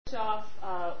off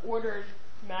ordered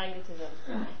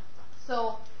magnetism.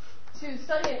 So to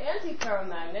study an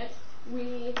antiferromagnet,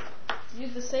 we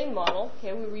use the same model.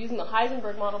 Okay, we were using the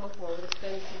Heisenberg model before, where the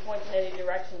spins can point in any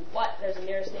direction, but there's a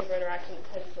nearest neighbor interaction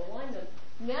that tends to align them.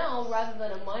 Now, rather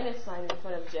than a minus sign in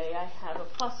front of J, I have a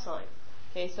plus sign.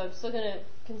 Okay, so I'm still going to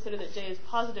consider that J is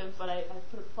positive, but I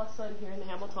put a plus sign here in the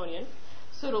Hamiltonian.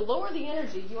 So to lower the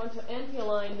energy, you want to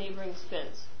anti-align neighboring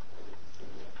spins.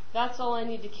 That's all I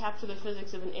need to capture the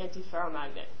physics of an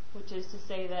antiferromagnet, which is to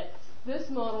say that this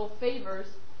model favors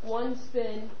one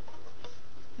spin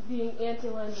being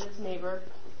anti-aligned with its neighbor,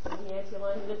 being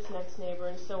anti-aligned with its next neighbor,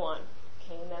 and so on.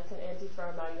 Okay, and that's an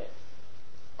antiferromagnet.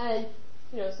 And,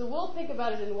 so we'll think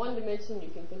about it in one dimension. You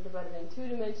can think about it in 2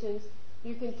 dimensions.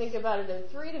 You can think about it in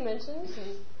 3 dimensions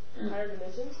and higher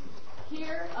dimensions.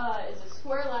 Here is a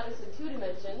square lattice in 2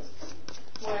 dimensions,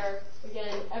 where,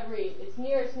 again, its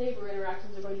nearest neighbor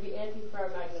interactions are going to be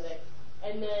antiferromagnetic.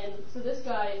 And then, so this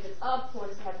guy, if it's up,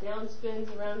 wants to have down spins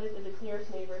around it as its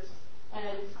nearest neighbors.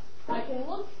 And I can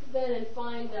look then and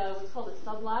find what's called a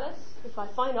sublattice. If I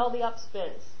find all the up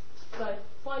spins. So I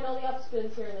find all the up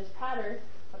spins here in this pattern.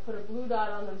 I put a blue dot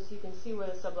on them so you can see where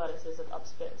the sublattice is of up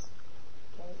spins.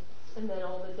 Okay? And then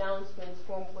all the down spins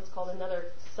form what's called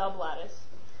another sublattice.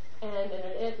 And in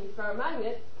an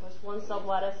antiferromagnet, of course, one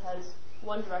sublattice has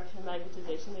one direction of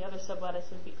magnetization. The other sublattice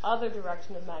has the other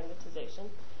direction of magnetization.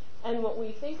 And what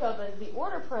we think of as the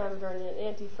order parameter in an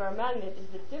antiferromagnet is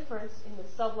the difference in the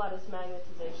sublattice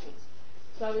magnetizations.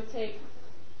 So I would take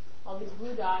all these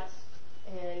blue dots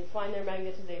and find their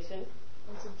magnetization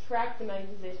and subtract the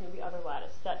magnetization of the other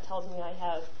lattice. That tells me I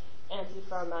have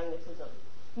antiferromagnetism.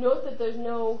 Note that there's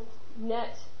no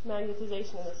net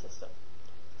magnetization in the system.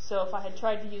 So if I had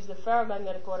tried to use the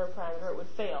ferromagnetic order parameter, it would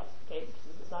fail, okay,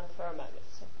 because it's not a ferromagnet.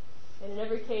 So, and in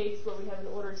every case where we have an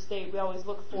ordered state, we always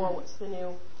look for what's the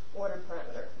new order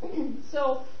parameter.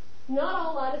 So not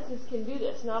all lattices can do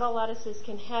this. Not all lattices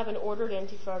can have an ordered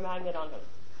antiferromagnet on them.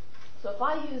 So if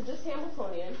I use this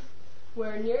Hamiltonian,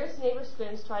 where nearest neighbor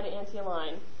spins try to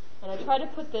anti-align, and I try to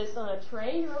put this on a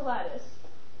triangular lattice,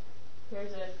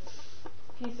 here's a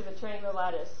piece of a triangular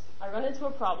lattice, I run into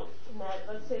a problem. In that,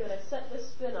 let's say that I set this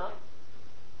spin up,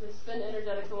 this spin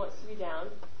energetically wants to be down,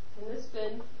 and this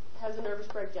spin has a nervous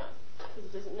breakdown because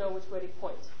it doesn't know which way to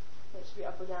point. It should be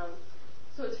up or down.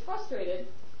 So it's frustrated,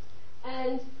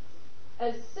 and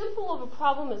as simple of a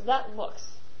problem as that looks,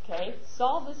 okay,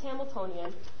 solve this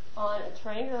Hamiltonian on a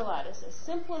triangular lattice. As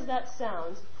simple as that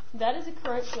sounds, that is a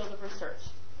current field of research.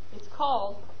 It's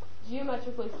called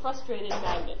geometrically frustrated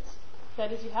magnets.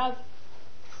 That is, you have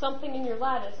something in your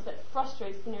lattice that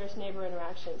frustrates the nearest neighbor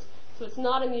interactions. So it's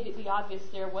not immediately obvious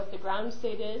there what the ground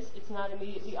state is. It's not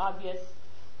immediately obvious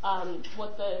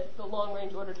what the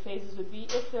long-range ordered phases would be,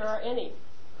 if there are any.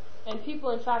 And people,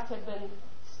 in fact, have been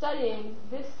studying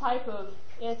this type of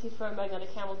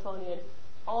antiferromagnetic Hamiltonian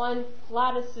on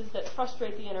lattices that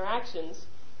frustrate the interactions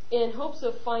in hopes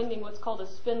of finding what's called a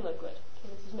spin liquid.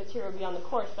 Okay, this is material beyond the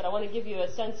course, but I want to give you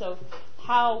a sense of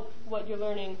how what you're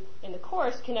learning in the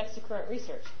course connects to current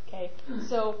research. Okay,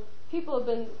 so people have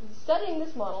been studying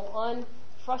this model on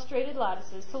frustrated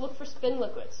lattices to look for spin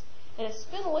liquids. And a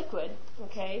spin liquid,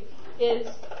 okay, is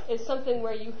something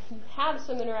where you have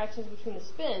some interactions between the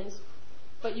spins,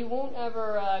 but you won't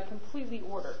ever completely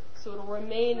order. So it'll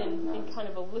remain in kind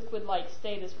of a liquid-like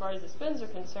state as far as the spins are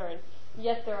concerned,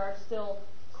 yet there are still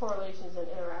correlations and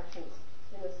interactions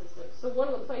in the system. So one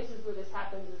of the places where this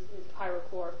happens is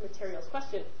pyrocore materials.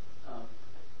 Question?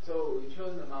 So we've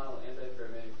chosen the model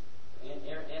antiferromagnets and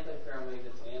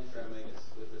ferromagnets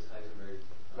with this Heisenberg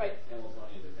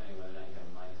Hamiltonian, depending whether or not you have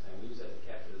a minus sign. We use that to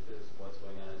capture the physics of what's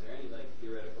going on. Is there any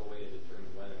theoretical way to determine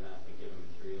whether or not a given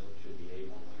material should behave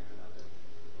one way or another?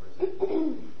 Or is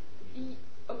that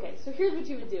Okay, so here's what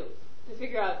you would do to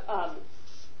figure out.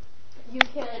 You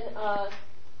can.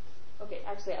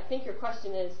 Actually, I think your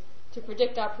question is to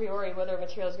predict a priori whether a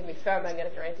material is going to be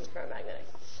ferromagnetic or antiferromagnetic.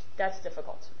 That's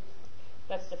difficult.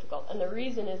 And the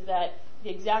reason is that the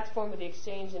exact form of the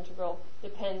exchange integral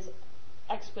depends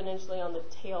exponentially on the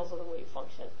tails of the wave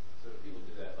function. So do people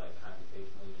do that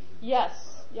computationally?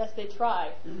 Yes, they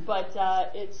try, but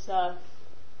it's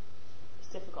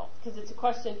difficult because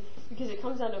it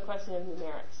comes down to a question of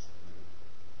numerics,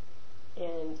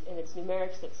 and it's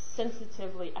numerics that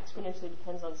sensitively exponentially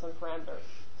depends on some parameter,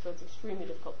 so it's extremely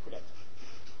difficult to predict.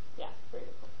 Yeah, very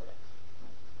difficult to predict.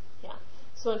 Yeah.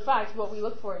 So in fact, what we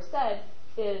look for instead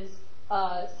is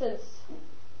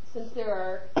since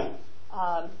there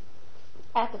are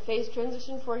at the phase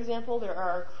transition, for example, there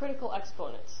are critical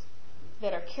exponents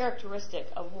that are characteristic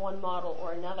of one model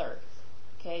or another.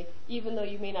 Okay, even though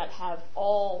you may not have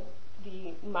all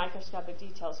the microscopic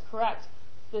details correct,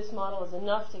 this model is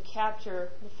enough to capture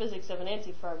the physics of an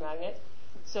antiferromagnet.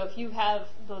 So if you have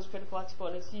those critical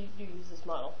exponents, you use this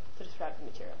model to describe the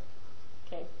material.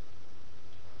 Okay.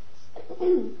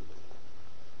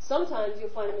 Sometimes you'll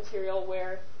find a material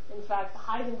where, in fact, the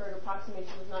Heisenberg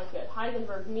approximation is not good.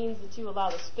 Heisenberg means that you allow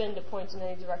the spin to point in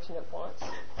any direction it wants.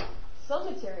 Some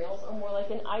materials are more like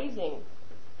an Ising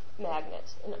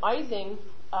magnet. An Ising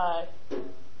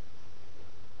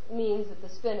means that the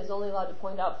spin is only allowed to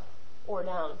point up or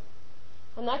down.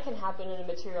 And that can happen in a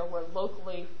material where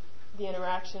locally the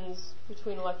interactions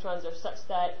between electrons are such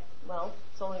that, well,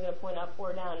 it's only going to point up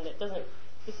or down, and it doesn't.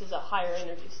 This is a higher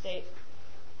energy state.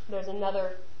 There's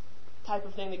another type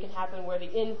of thing that can happen where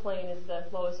the in plane is the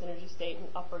lowest energy state and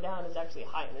up or down is actually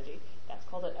high energy. That's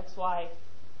called an XY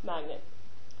magnet.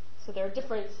 So there are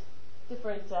different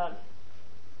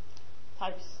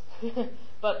types,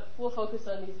 but we'll focus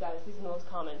on these guys. These are the most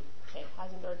common. Okay,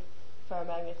 Heisenberg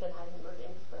ferromagnets and Heisenberg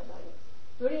antiferromagnets.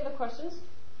 Do any other questions?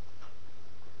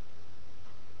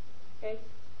 Okay.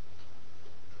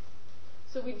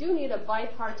 So we do need a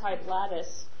bipartite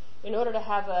lattice in order to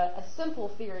have a simple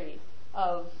theory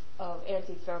of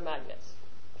antiferromagnets.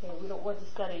 Okay, we don't want to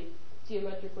study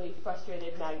geometrically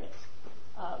frustrated magnets.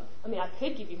 I mean, I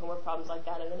could give you homework problems like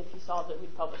that, and then if you solved it,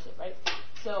 we'd publish it, right?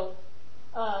 So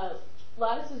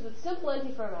lattices with simple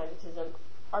antiferromagnetism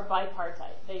are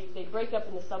bipartite. They break up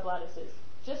into sublattices,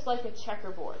 just like a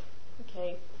checkerboard,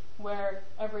 okay, where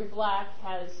every black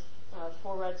has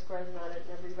 4 red squares around it,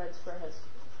 and every red square has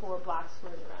 4 black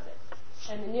squares around it.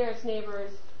 And the nearest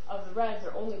neighbors of the reds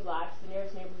are only blacks. The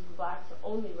nearest neighbors of the blacks are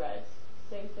only reds.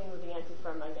 Same thing with the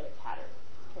antiferromagnetic pattern.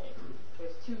 Okay,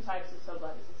 there's 2 types of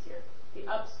sublattices here. The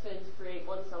up spins create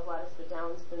one sublattice. The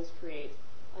down spins create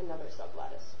another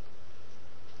sublattice.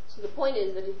 So the point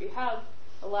is that if you have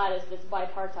a lattice that's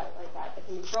bipartite like that, it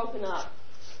can be broken up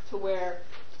to where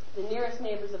the nearest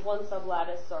neighbors of one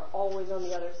sublattice are always on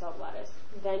the other sublattice.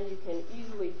 Then you can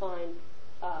easily find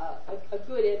a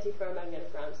good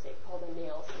antiferromagnetic ground state called a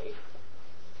Néel state.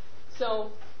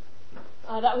 So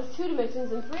that was 2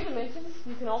 dimensions. In 3 dimensions,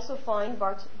 you can also find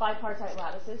bipartite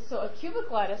lattices. So a cubic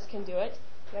lattice can do it.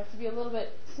 You have to be a little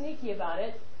bit sneaky about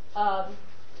it.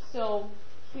 So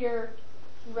here,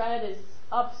 red is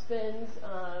up spins,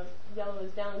 yellow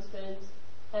is down spins.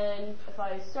 And if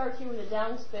I start here with a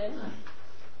down spin,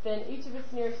 then each of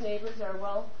its nearest neighbors are,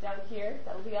 well, down here,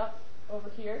 that'll be up. Over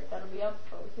here, that'll be up.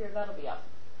 Over here, that'll be up.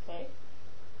 Okay?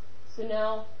 So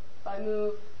now, if I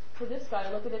move to this guy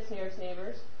and look at its nearest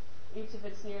neighbors, each of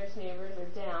its nearest neighbors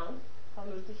are down. If I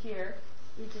move to here,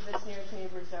 each of its nearest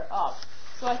neighbors are up.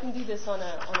 So I can do this on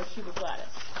a cubic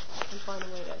lattice. I can find a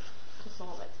way to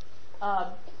solve it.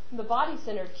 The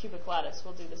body-centered cubic lattice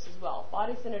will do this as well.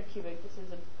 Body-centered cubic, this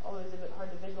is always a bit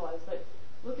hard to visualize, but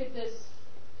look at this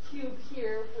cube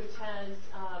here, which has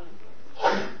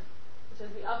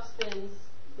the up spins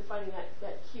defining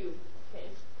that cube. Okay?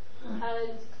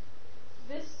 And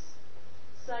this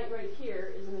site right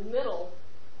here is in the middle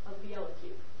of the yellow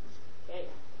cube. Okay?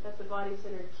 That's the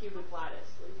body-centered cubic lattice,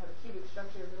 where you have a cubic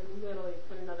structure, but in the middle you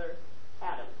put another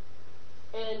atom.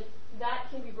 And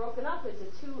that can be broken up into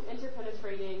 2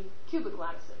 interpenetrating cubic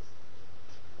lattices.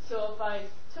 So if I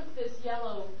took this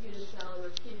yellow unit cell and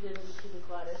repeated it as a cubic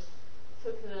lattice,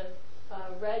 took the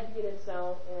red unit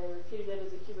cell and repeated it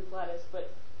as a cubic lattice,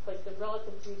 but placed them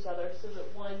relative to each other so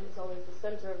that one is always the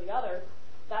center of the other,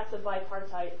 that's a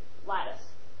bipartite lattice.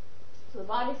 So the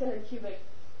body-centered cubic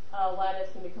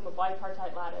lattice can become a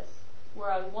bipartite lattice,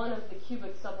 where on one of the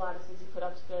cubic sublattices you put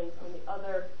up spins, and the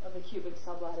other of the cubic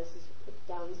sublattices you put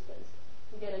down spins.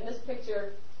 Again, in this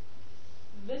picture,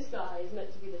 this guy is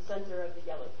meant to be the center of the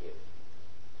yellow cube.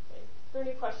 Okay. Are there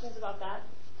any questions about that?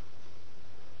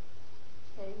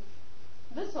 Okay.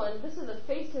 This is a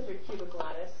face-centered cubic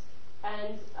lattice,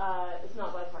 and it's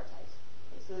not bipartite.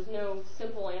 Okay, so there's no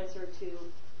simple answer to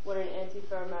what an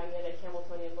antiferromagnetic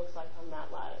Hamiltonian looks like on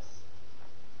that lattice.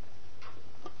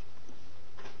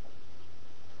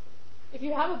 If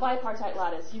you have a bipartite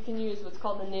lattice, you can use what's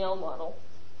called the Néel model.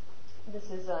 This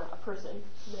is a person,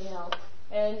 Néel,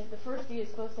 and the first D is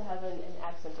supposed to have an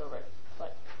accent over it,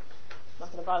 but I'm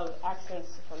not going to bother with accents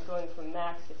if I'm going from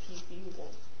max to PCs, and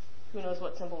who knows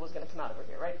what symbol was going to come out over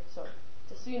here, right? So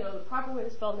just so you know, the proper way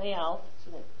to spell Néel is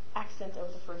with an accent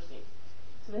over the first D.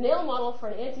 So the Néel model for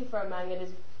an antiferromagnet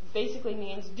basically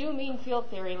means do mean field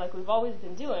theory like we've always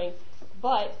been doing,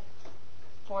 but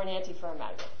for an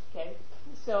antiferromagnet, okay?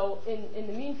 So in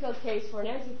the mean field case for an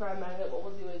antiferromagnet, what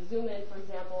we'll do is zoom in, for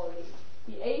example, and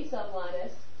the A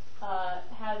sublattice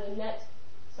has a net,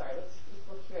 let's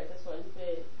look here at this one,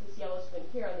 this yellow spin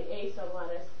here on the A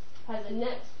sublattice has a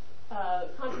net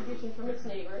contribution from its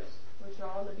neighbors, which are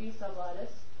all in the B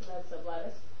sublattice, the red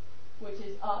sublattice, which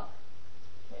is up.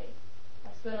 Okay, I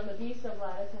spin on the B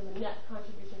sublattice, and the net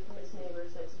contribution from its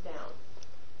neighbors that's down.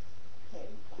 Okay,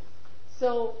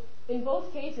 so in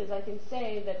both cases, I can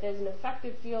say that there's an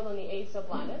effective field on the A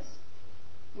sublattice,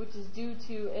 which is due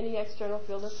to any external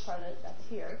field that's present. That's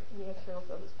here, any external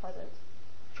field that's present.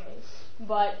 Okay,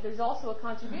 but there's also a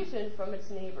contribution from its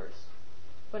neighbors.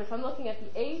 But if I'm looking at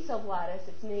the A sublattice,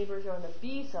 its neighbors are on the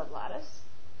B sublattice.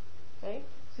 Okay,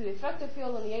 so the effective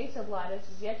field on the A sublattice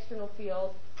is the external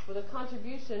field with a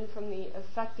contribution from the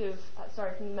from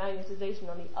the magnetization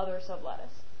on the other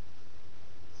sublattice.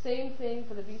 Same thing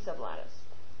for the B sublattice.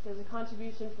 There's a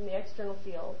contribution from the external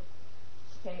field.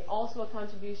 Okay, also a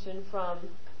contribution from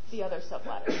the other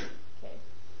sublattice. Okay,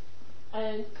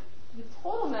 and the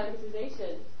total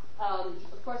magnetization,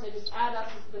 of course, I just add up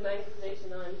the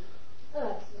magnetization on.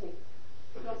 Excuse me.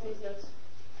 Put off these notes.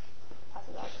 Pass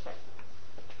it out. Okay.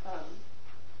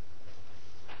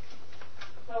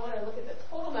 So I want to look at the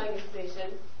total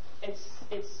magnetization. I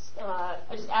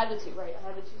just add the two, right? I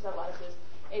have the two sublattices,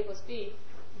 A plus B,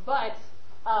 but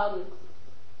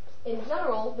in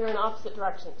general, they're in opposite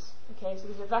directions. Okay, so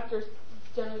these are vectors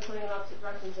generally pointing in opposite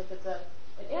directions if it's an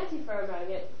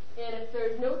antiferromagnet, and if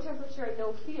there's no temperature and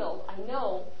no field, I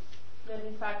know that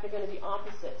in fact they're going to be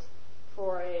opposite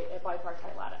for a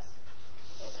bipartite lattice.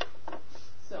 Okay.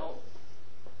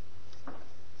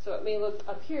 So it may look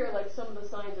up here like some of the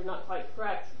signs are not quite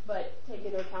correct, but take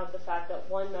into account the fact that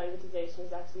one magnetization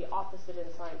is actually opposite in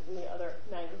sign from the other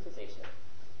magnetization.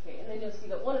 Okay, and then you'll see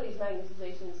that one of these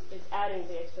magnetizations is adding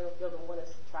the external field and one is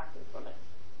subtracting from it.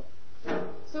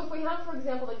 So if we have, for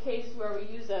example, the case where we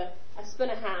use a spin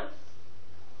a half,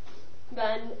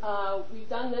 then we've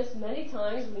done this many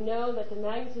times. We know that the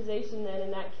magnetization then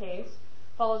in that case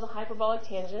follows a hyperbolic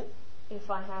tangent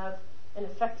if I have an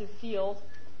effective field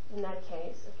in that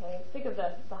case. Okay, think of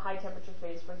the high temperature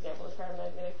phase, for example, the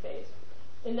paramagnetic phase.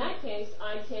 In that case,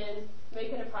 I can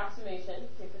make an approximation.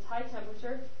 Okay, if it's high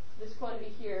temperature, this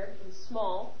quantity here is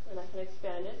small, and I can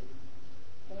expand it.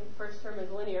 Okay, the first term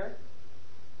is linear,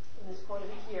 and this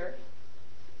quantity here.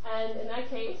 And in that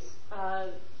case,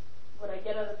 what I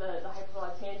get out of the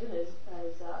hyperbolic tangent is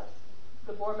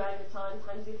the Bohr magneton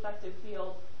times the effective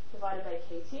field divided by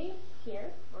kT here,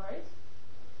 all right?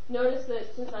 Notice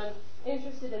that since I'm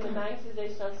interested in the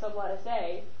magnetization on sublattice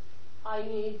A, I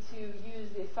need to use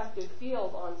the effective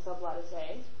field on sublattice A.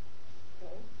 Okay,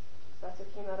 so that's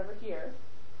what came out over here.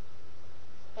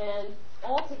 And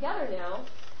all together now,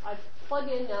 I plug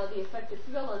in now the effective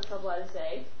field on sublattice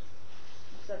A,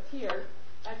 it's up here,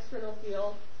 external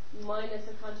field minus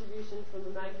a contribution from the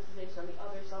magnetization on the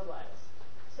other sublattice.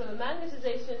 So the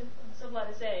magnetization on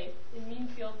sublattice A in mean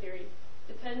field theory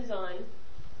depends on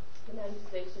the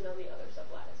magnetization on the other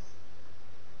sublattice.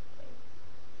 Okay.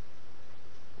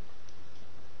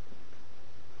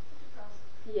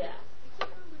 Yeah. I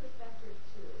can't remember the factor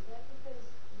 2. Is that because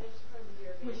that's part of the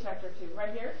derivation? Which factor 2?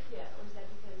 Right here? Yeah. Or is that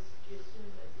because you assume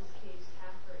that this case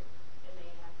half for MA,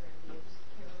 half for MB? I just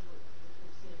can't remember if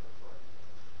we've seen it before.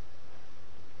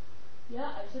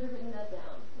 Yeah, I should have written that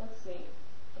down. Let's see.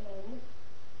 And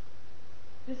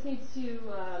this needs to,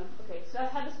 okay, so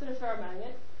I've had the spin a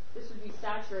ferromagnet. This would be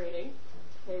saturating,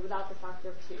 okay, without the factor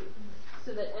of 2.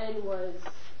 So that N was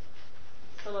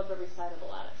sum of every side of the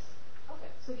lattice. Okay.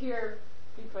 So here,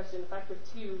 big question, the factor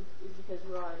of 2 is because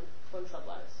we're on one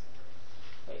sublattice.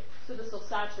 Okay, so this will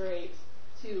saturate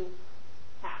to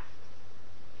half.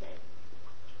 Okay.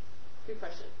 Good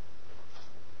question.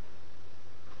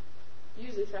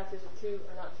 Usually factors of 2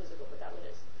 are not physical, but that one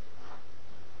is.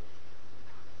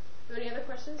 So any other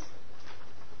questions?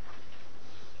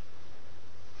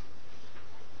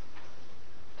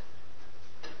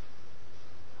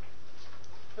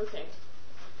 Okay,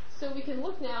 so we can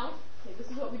look now, okay,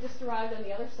 this is what we just derived on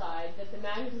the other side, that the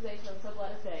magnetization on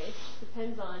sublattice A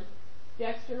depends on the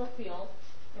external field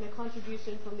and a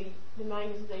contribution from the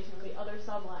magnetization of the other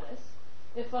sublattice.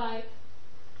 If I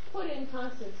put in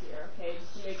constants here, okay,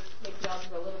 just to make the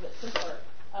algebra a little bit simpler,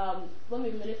 let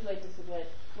me manipulate this a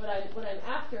bit. What I'm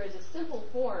after is a simple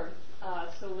form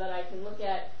so that I can look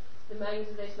at the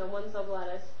magnetization on one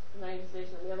sublattice, the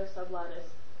magnetization on the other sublattice,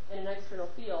 and an external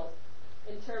field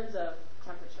in terms of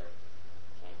temperature.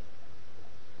 Okay.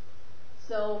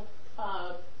 So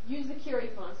use the Curie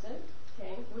constant,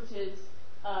 okay, which is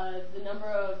the number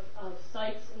of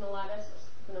sites in the lattice,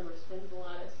 the number of spins in the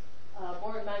lattice,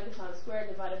 Bohr magneton squared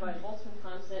divided by the Boltzmann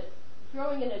constant.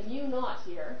 Throwing in a mu naught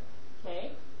here,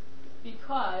 okay,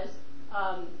 because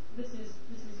this is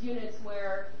units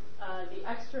where the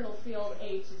external field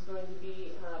H is going to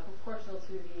be proportional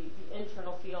to the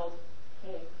internal field,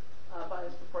 okay, by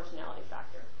this proportionality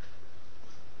factor.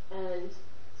 And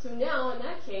so now, in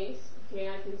that case, okay,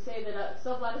 I can say that a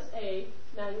sublattice A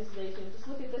magnetization, just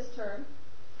look at this term,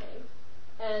 okay,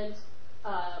 and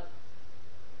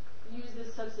use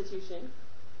this substitution,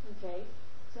 okay,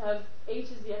 to have H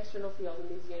is the external field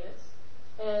in these units.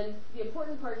 And the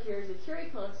important part here is the Curie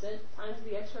constant times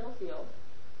the external field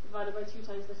divided by 2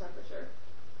 times the temperature.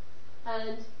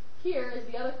 And here is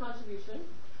the other contribution,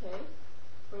 okay,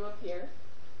 from up here,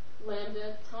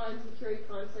 lambda times the Curie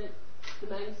constant, the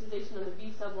magnetization of the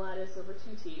B sublattice over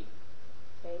 2T.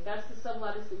 Okay, that's the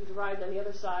sublattice that we derived on the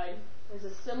other side. There's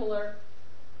a similar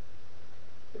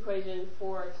equation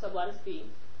for sublattice B.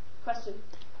 Question?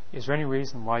 Is there any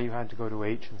reason why you had to go to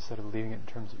H instead of leaving it in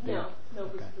terms of B? No,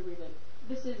 particular reason.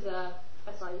 This is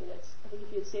SI units. I think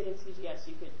if you had stayed in CGS,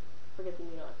 you could forget the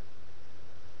unit.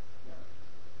 No.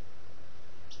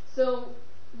 So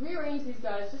rearrange these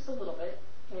guys just a little bit.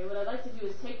 Okay, what I'd like to do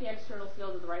is take the external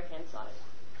field to the right-hand side.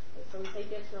 Okay, so I'm going to take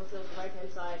the external field to the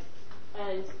right-hand side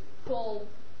and pull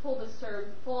this term,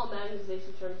 pull all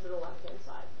magnetization terms to the left-hand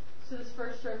side. So this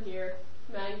first term here,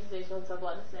 magnetization on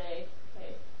sublattice A,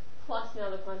 okay, plus now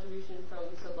the contribution from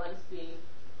sublattice B,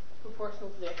 proportional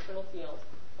to the external field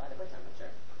divided by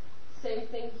temperature. Same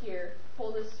thing here,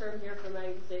 pull this term here for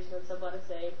magnetization on sublattice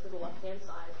A to the left-hand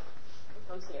side. It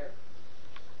comes here.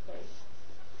 Okay.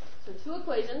 So 2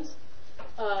 equations,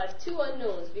 2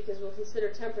 unknowns because we'll consider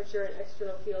temperature and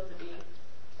external field to be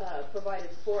provided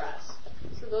for us.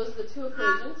 So those are the 2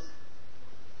 equations.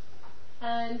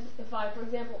 And if I, for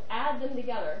example, add them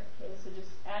together, okay, so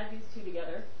just add these 2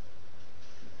 together.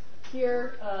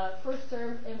 Here, first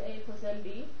term, MA plus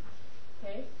MB,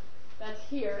 okay, that's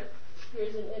here.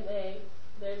 Here's an MA,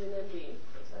 there's an MB. Okay,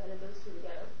 so I added those 2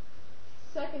 together.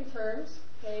 Second terms,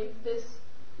 okay, this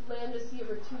lambda C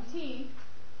over 2T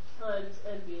times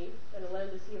MB, and a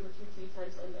lambda C over 2T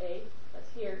times MA,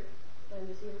 that's here.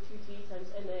 Lambda C over 2T times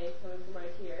MA coming from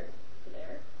right here to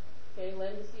there. Okay,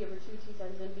 lambda C over 2T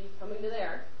times MB coming to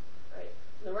there. Right.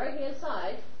 On the right-hand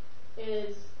side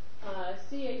is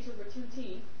CH over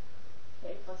 2T,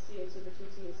 okay, plus CH over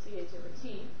 2T and CH over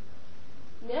T.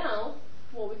 Now,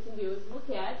 what we can do is look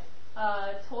at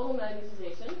total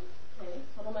magnetization. Okay,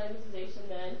 total magnetization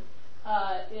then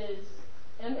is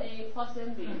MA plus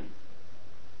MB.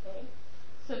 Okay,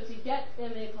 so to get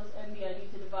MA plus MB, I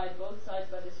need to divide both sides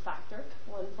by this factor,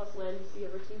 1 plus lambda C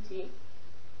over 2T.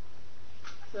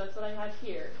 So that's what I have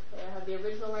here. Okay, I have the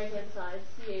original right-hand side,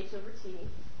 CH over T,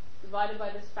 divided by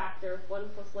this factor, 1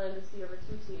 plus lambda C over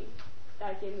 2T.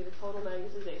 That gave me the total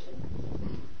magnetization.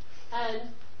 And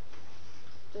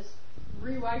just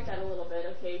rewrite that a little bit.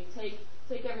 Okay,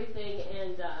 take everything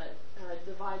and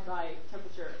divide by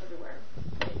temperature everywhere.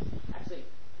 Okay, actually,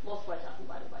 multiply top and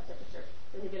divide it by temperature.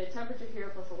 Then you get a temperature here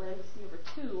plus a lambda C over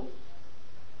 2.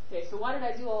 Okay, so why did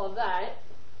I do all of that?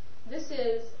 This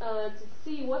is to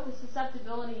see what the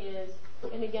susceptibility is,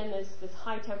 and again, this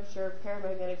high temperature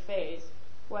paramagnetic phase,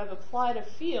 where I've applied a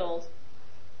field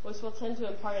which will tend to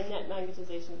impart a net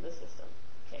magnetization to the system.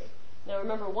 Okay. Now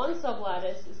remember, one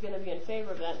sublattice is going to be in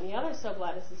favor of that, and the other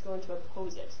sublattice is going to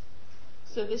oppose it.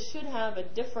 So this should have a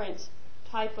different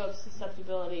type of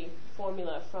susceptibility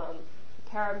formula from the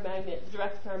paramagnet, the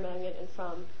direct paramagnet, and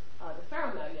from the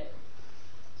ferromagnet.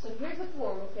 So here's the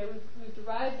form, okay, we've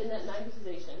derived the net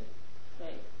magnetization,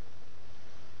 okay,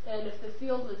 and if the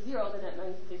field was 0, the net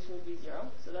magnetization would be 0,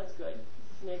 so that's good.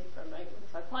 This is an antiferromagnet.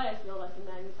 If I apply a field, I can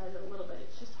magnetize it a little bit.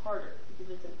 It's just harder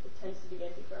because it tends to be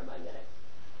antiferromagnetic.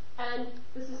 And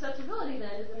the susceptibility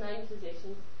then is the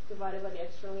magnetization divided by the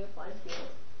externally applied field,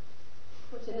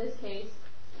 which in this case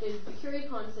is the Curie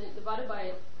constant divided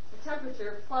by the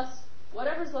temperature plus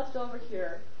whatever's left over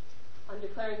here I'm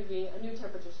declaring to be a new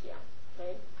temperature scale.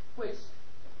 Okay, which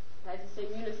has the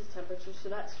same units as temperature, so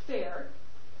that's fair.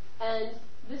 And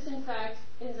this, in fact,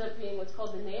 ends up being what's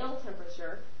called the Néel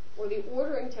temperature, or the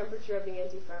ordering temperature of the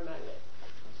antiferromagnet.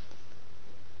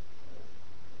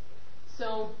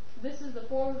 So this is the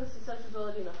form of the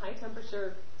susceptibility in the high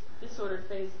temperature disordered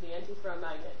phase of the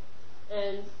antiferromagnet.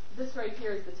 And this right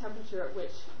here is the temperature at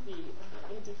which the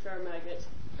antiferromagnet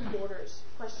orders.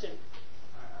 Question?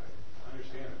 I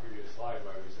understand the previous slide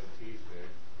why we said T is big.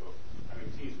 I mean,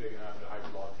 T is big enough that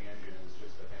hyperbolic tangent is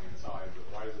just a thing inside, but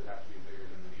why does it have to be bigger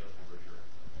than the Néel temperature?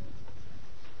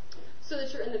 So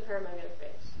that you're in the paramagnetic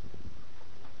phase.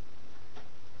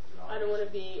 I don't want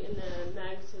to be in the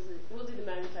magnetism. We'll do the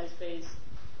magnetized phase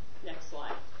next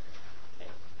slide.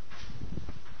 Okay.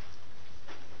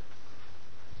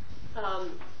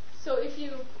 So if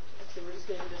you, actually we're just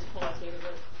going to do this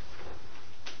qualitatively.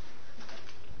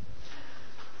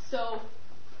 So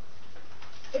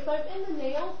if I'm in the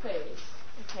Néel phase,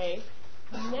 okay,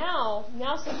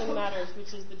 Now something matters,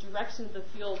 which is the direction of the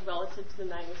field relative to the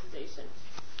magnetization.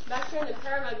 Back here in the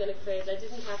paramagnetic phase, I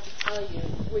didn't have to tell you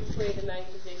which way the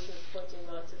magnetization was pointing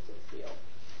relative to the field.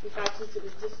 In fact, since it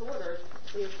was disordered,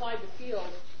 when you applied the field,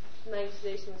 the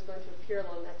magnetization was going to appear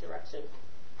along that direction.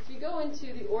 If you go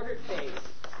into the ordered phase,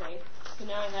 okay, so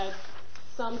now I have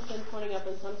some spin pointing up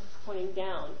and some pointing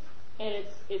down, and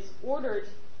it's ordered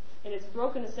and it's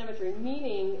broken to symmetry,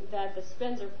 meaning that the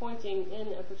spins are pointing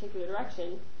in a particular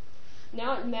direction.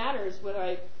 Now it matters whether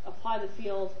I apply the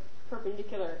field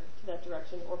perpendicular to that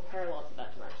direction or parallel to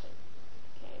that direction.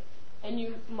 Okay, and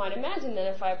you might imagine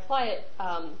that if I apply it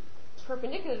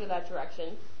perpendicular to that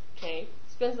direction, okay,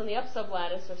 spins on the up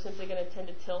sublattice are simply going to tend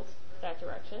to tilt that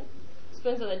direction.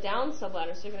 Spins on the down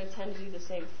sublattice are going to tend to do the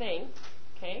same thing.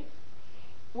 Okay.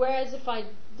 Whereas if I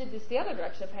did this the other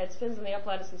direction, if I had spins on the up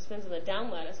lattice and spins on the down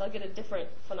lattice, I'll get a different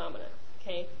phenomenon.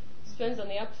 Okay, spins on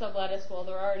the up sublattice, well,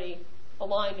 they're already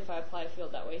aligned if I apply a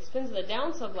field that way. Spins on the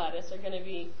down sublattice are going to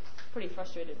be pretty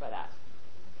frustrated by that.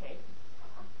 Okay,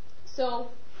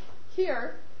 so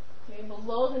here, okay,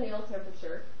 below the nail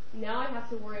temperature, now I have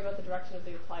to worry about the direction of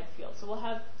the applied field. So we'll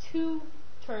have two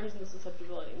terms in the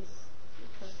susceptibility. This is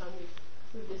the first time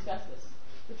we've discussed this.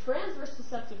 The transverse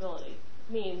susceptibility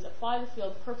means apply the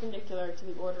field perpendicular to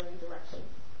the ordering direction.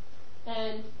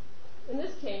 And in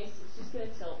this case, it's just going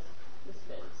to tilt the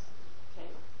spins. Okay?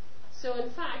 So in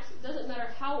fact, it doesn't matter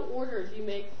how ordered you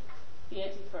make the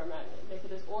antiferromagnet. Make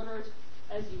it as ordered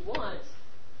as you want,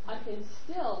 I can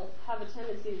still have a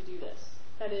tendency to do this.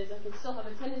 That is, I can still have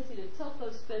a tendency to tilt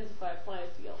those spins if I apply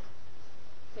a field.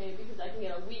 Okay, because I can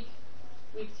get a weak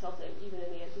tilting even in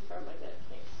the antiferromagnetic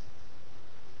case.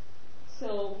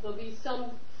 So there'll be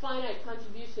some finite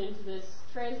contribution to this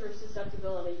transverse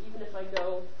susceptibility even if I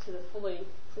go to the fully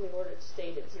ordered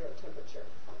state at zero temperature.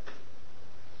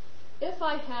 If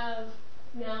I have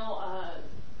now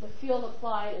the field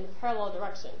applied in parallel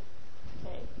direction,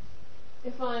 okay,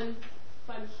 if I'm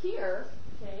here,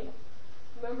 okay,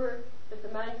 remember that the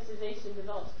magnetization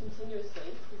develops continuously.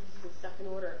 This is a second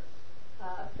order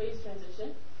phase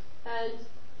transition. And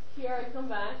here I come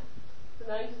back, the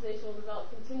magnetization will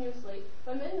develop continuously. If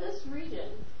I'm in this region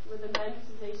where the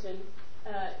magnetization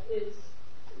is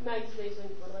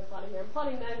what am I plotting here? I'm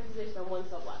plotting magnetization on one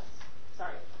sublattice.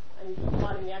 Sorry, I'm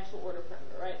plotting the actual order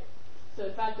parameter, right? So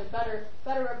in fact, a better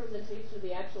representation of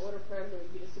the actual order parameter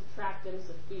would be to subtract m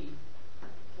sub b.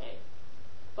 Okay,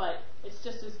 but it's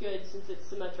just as good since it's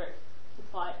symmetric to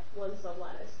plot one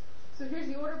sublattice. So here's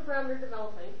the order parameter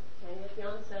developing. Okay, at the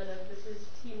onset of this is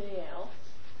T nail,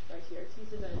 right here, T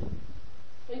sub n.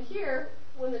 And here,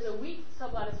 when there's a weak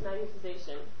sublattice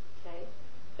magnetization, okay,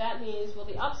 that means, well,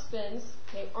 the up spins,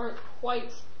 okay, aren't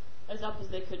quite as up as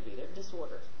they could be. They're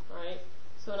disordered, all right?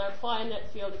 So when I apply a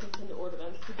net field, it can tend to order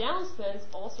them. The down spins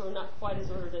also are not quite as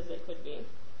ordered as they could be.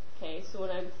 Okay, so when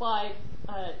I apply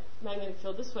a magnetic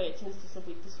field this way, it tends to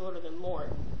simply disorder them more.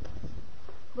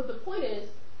 But the point is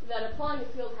that applying a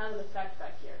field has an effect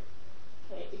back here.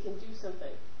 Okay, it can do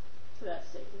something to that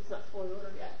state. It's not fully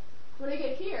ordered yet. When I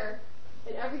get here,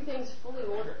 and everything's fully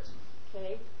ordered,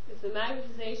 okay, if the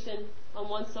magnetization on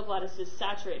one sublattice is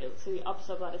saturated, let's say the up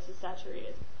sublattice is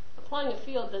saturated, applying a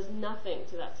field does nothing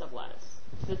to that sublattice.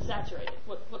 It's saturated.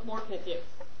 What more can it do?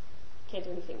 Can't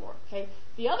do anything more. Okay.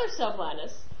 The other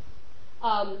sublattice,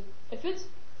 if it's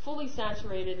fully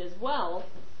saturated as well,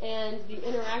 and the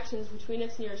interactions between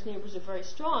its nearest neighbors are very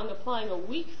strong, applying a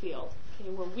weak field, okay,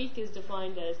 where weak is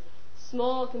defined as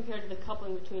small compared to the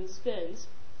coupling between spins,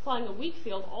 applying a weak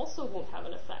field also won't have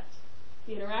an effect.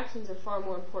 The interactions are far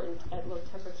more important at low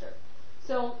temperature.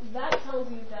 So that tells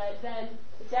you that then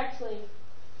it's actually,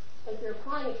 if you're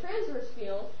applying a transverse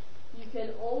field, you can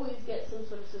always get some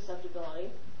sort of susceptibility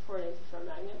for an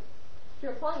antiferromagnet. If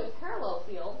you're applying a parallel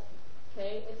field,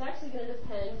 okay, it's actually going to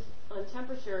depend on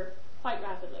temperature quite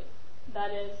rapidly.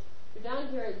 That is, if you're down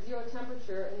here at zero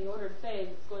temperature in the ordered phase,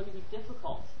 it's going to be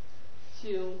difficult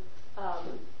to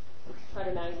try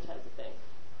to magnetize the thing,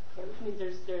 okay, which means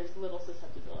there's little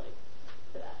susceptibility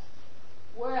to that.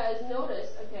 Whereas notice,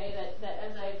 okay, that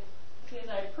as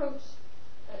I approach,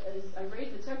 as I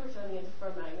raise the temperature on the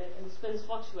antiferromagnet and the spins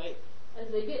fluctuate, as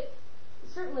they get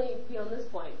certainly beyond this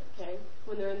point, okay,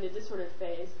 when they're in the disordered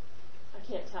phase, I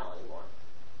can't tell anymore.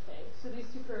 Okay, so these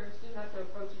two curves do have to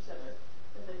approach each other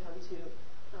as they come to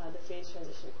the phase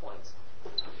transition point.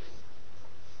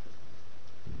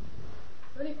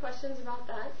 Any questions about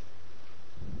that?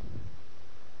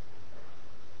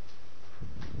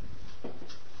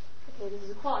 Okay, this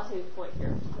is a qualitative point here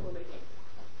that we're making.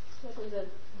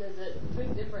 There's a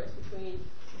big difference between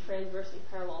transverse and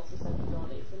parallel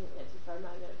susceptibilities in the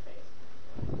antiferromagnetic phase.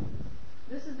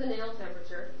 this is the nail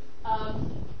temperature.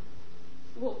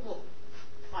 We'll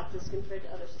plot this compared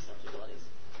to other susceptibilities.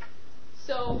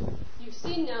 So you've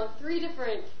seen now 3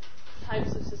 different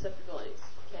types of susceptibilities.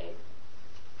 Okay.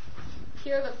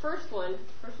 Here, the first one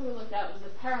we looked at was the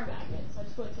paramagnet. So I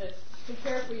just want to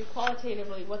compare for you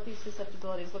qualitatively what these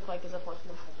susceptibilities look like as a function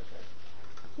of temperature.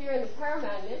 Here in the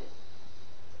paramagnet,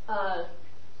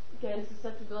 again,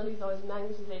 susceptibility is always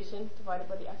magnetization divided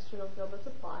by the external field that's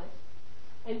applied.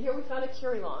 And here we found a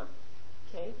Curie law.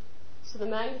 Okay. So the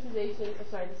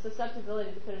the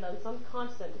susceptibility depended on some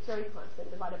constant, the Curie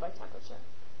constant, divided by temperature,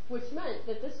 which meant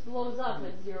that this blows up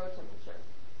at 0 temperature.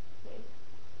 Okay.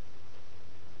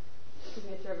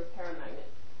 Signature of a paramagnet.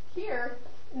 Here,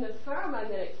 in the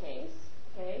ferromagnetic case,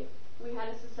 okay, we had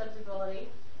a susceptibility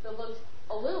that looked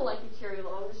a little like the Curie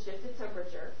law with shifted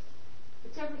temperature. The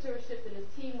temperature was shifted as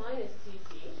T minus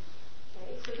Tc.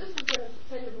 Okay, so this is going to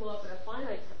tend to blow up at a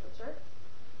finite temperature.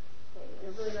 Okay,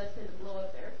 and it really does tend to blow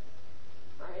up there.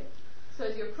 Alright? So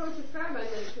as you approach a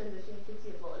ferromagnetic transition, you can see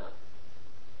it blowing up.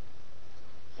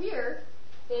 Here,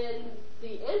 in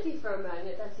the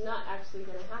antiferromagnet, that's not actually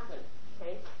going to happen.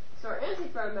 Okay? So our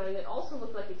antiferromagnet also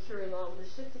looked like a Curie law with a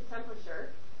shifted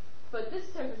temperature, but this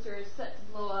temperature is set to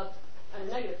blow up at a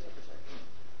negative temperature,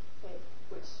 okay,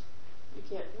 which you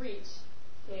can't reach.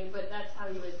 Okay, but that's how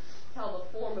you would tell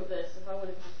the form of this. If I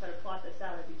wanted to just try to plot this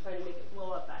out, I'd be trying to make it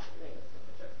blow up back to negative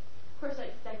temperature. Of course,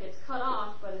 that gets cut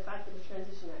off by the fact that the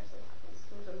transition actually happens.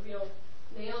 There's a real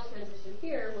nail transition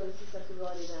here where the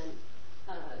susceptibility then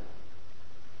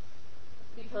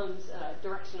becomes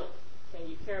directional. Okay,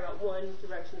 you care about one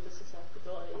direction of the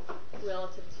susceptibility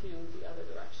relative to the other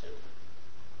direction.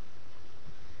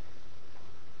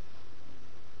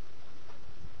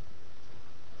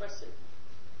 Question?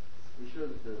 You showed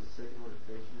that the second order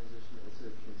phase transition, it's a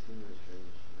continuous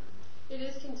transition, right? It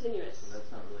is continuous. So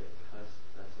that's not really a cusp,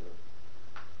 that's a...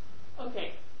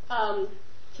 Okay.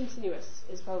 Continuous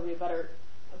is probably a better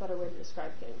way to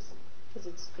describe things, because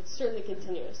it's certainly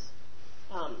continuous.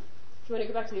 If you want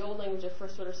to go back to the old language of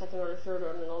first order, second order, third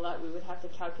order, and all that, we would have to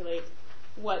calculate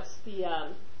what's the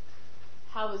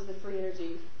how is the free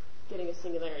energy getting a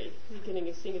singularity? Is it getting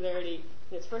a singularity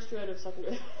in its first derivative, second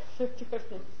derivative, third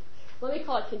derivative? Let me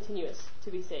call it continuous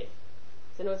to be safe,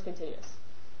 because I know it's continuous.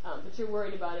 But you're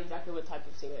worried about exactly what type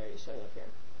of singularity is showing up here.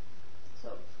 So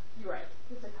you're right.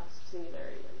 It's a cusp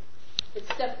singularity.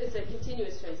 It's a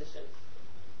continuous transition.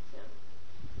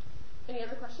 Yeah. Any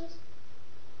other questions?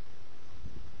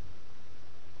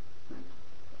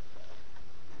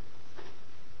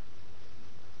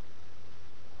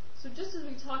 So just as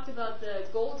we talked about the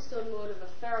Goldstone mode of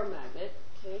a ferromagnet,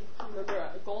 okay, remember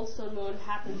a Goldstone mode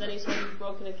happens anytime you've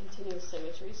broken a continuous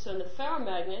symmetry. So in the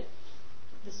ferromagnet,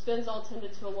 the spins all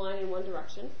tended to align in one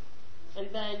direction. And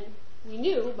then we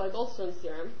knew by Goldstone's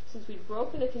theorem, since we'd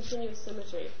broken a continuous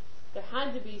symmetry, there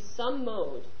had to be some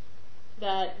mode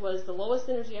that was the lowest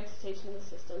energy excitation in the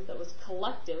system, that was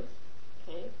collective,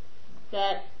 okay,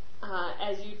 that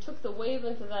as you took the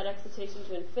wavelength of that excitation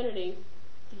to infinity,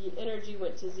 the energy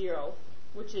went to 0,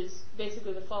 which is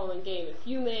basically the following game. If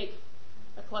you make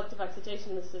a collective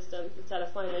excitation in the system that's at a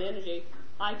finite energy,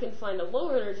 I can find a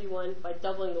lower energy one by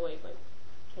doubling the wavelength.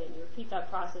 Okay, and you repeat that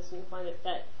process and you find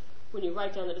that when you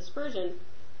write down the dispersion,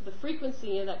 the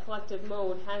frequency of that collective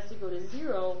mode has to go to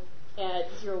 0 at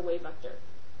 0 wave vector.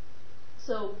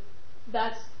 So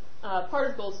that's part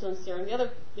of Goldstone's theorem. The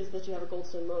other is that you have a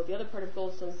Goldstone mode. The other part of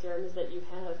Goldstone's theorem is that you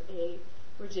have a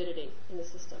rigidity in the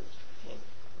system. Okay.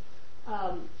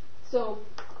 So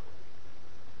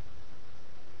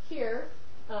here,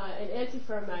 an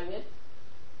antiferromagnet,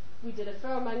 we did a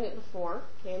ferromagnet before,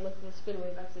 okay, and looked at the spin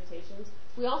wave excitations.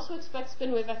 We also expect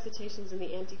spin wave excitations in the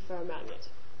antiferromagnet.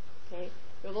 Okay,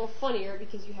 they're a little funnier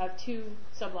because you have 2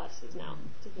 sublattices now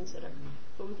to consider,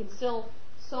 but we can still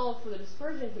solve for the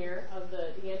dispersion here of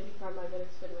the antiferromagnetic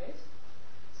spin waves.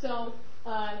 So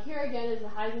here again is the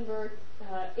Heisenberg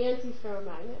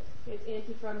antiferromagnet. It's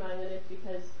antiferromagnetic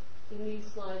because in these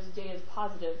slides J is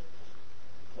positive.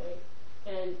 Okay,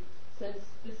 and since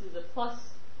this is a plus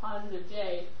positive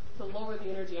J, to lower the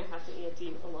energy I have to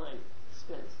anti-align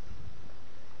spins.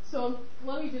 So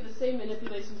let me do the same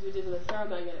manipulations we did in the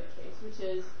ferromagnetic case, which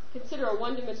is consider a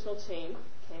one-dimensional chain.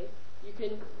 Okay, you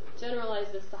can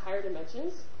generalize this to higher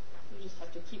dimensions. You just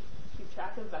have to keep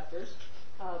track of vectors,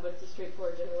 but it's a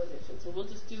straightforward generalization. So we'll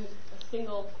just do a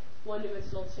single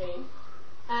one-dimensional chain.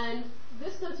 And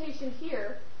this notation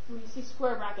here, when you see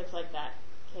square brackets like that,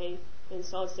 okay, in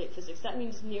solid-state physics, that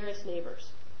means nearest neighbors.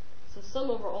 So sum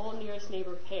over all nearest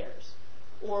neighbor pairs.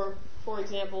 Or, for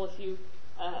example, if you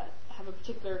have a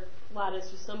particular lattice,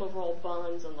 you sum over all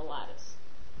bonds on the lattice.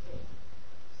 Okay.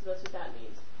 So that's what that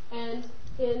means. And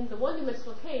in the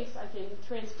one-dimensional case, I can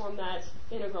transform that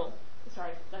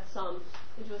sum,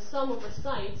 into a sum over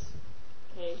sites,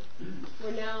 okay,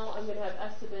 where now I'm going to have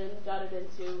S sub n dotted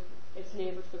into its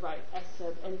neighbor to the right, S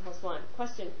sub n plus 1.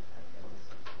 Question?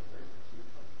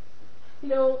 You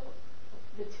know,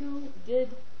 the 2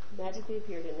 did magically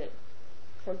appear, didn't it,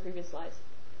 from previous slides?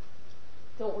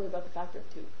 Don't worry about the factor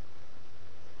of 2.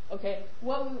 Okay,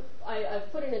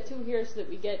 I've put in a 2 here so that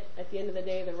we get, at the end of the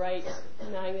day, the right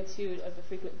magnitude of the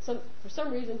frequency. For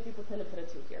some reason, people tend to put a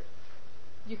 2 here.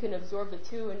 You can absorb the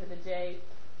 2 into the j,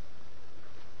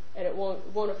 and it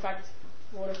won't affect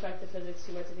the physics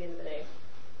too much at the end of the day.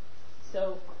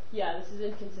 So, yeah, this is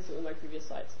inconsistent with my previous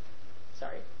slides.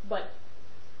 Sorry. But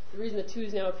the reason the 2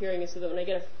 is now appearing is so that when I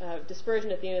get a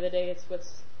dispersion at the end of the day, it's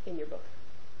what's in your book.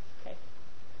 Okay.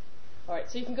 All right,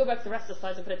 so you can go back to the rest of the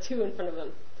slides and put a 2 in front of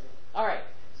them. All right,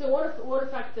 so it won't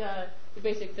affect the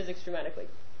basic physics dramatically.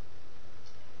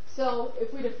 So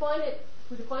if we define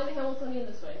the Hamiltonian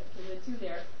this way, there's a 2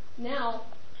 there. Now,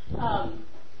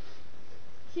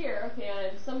 here, okay,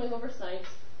 I'm summing over sites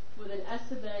with an S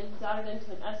sub n dotted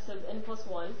into an S sub n plus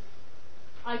 1.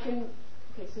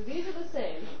 So these are the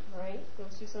same, right?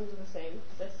 Those two sums are the same.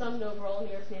 So I summed over all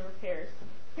nearest neighbor pairs.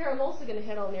 Here I'm also going to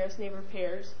hit all nearest neighbor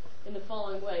pairs in the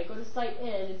following way. Go to site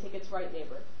n and take its right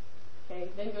neighbor. Okay,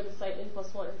 then go to site n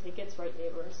plus 1 and take its right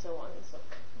neighbor, and so on and so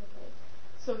forth. Okay.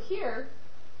 So here,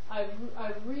 I've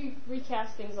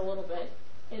recast things a little bit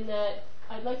in that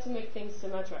I'd like to make things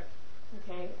symmetric.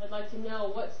 Okay, I'd like to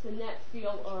know what's the net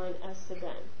field on S sub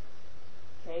n.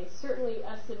 Okay, certainly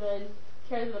S sub n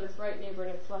cares about its right neighbor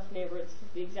and its left neighbor. It's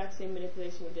the exact same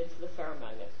manipulation we did to the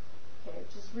ferromagnet. Okay,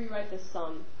 just rewrite this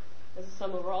sum as a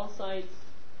sum over all sites.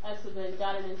 S sub n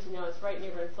dotted into now its right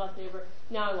neighbor and its left neighbor.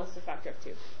 Now I lost a factor of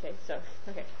 2. Okay, so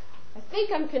I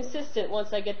think I'm consistent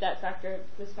once I get this factor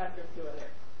of 2 in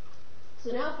there.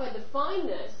 So now if I define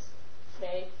this,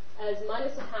 okay, as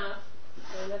minus a half,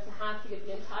 and that's a half to get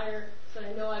the entire, so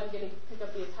I know I'm going to pick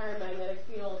up the entire magnetic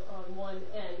field on one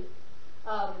end.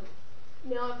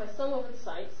 Now if I sum over the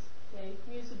sites, okay,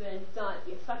 mu sub n dot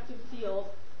the effective field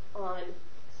on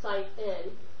site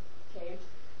n, okay,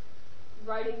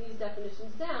 writing these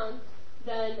definitions down,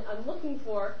 then I'm looking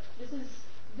for, this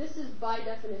is by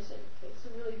definition. Okay, so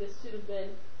really this should have been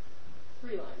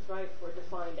 3 lines, right, for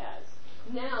defined as.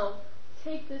 Now,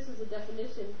 take this as a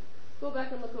definition, go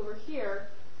back and look over here,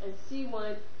 and see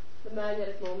what the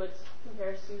magnetic moment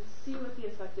compares to, see what the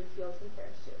effective field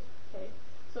compares to. Okay,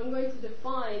 so I'm going to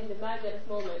define the magnetic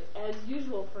moment, as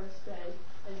usual for a spin,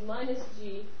 as minus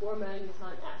g or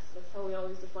magneton s. That's how we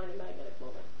always define a magnetic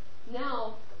moment.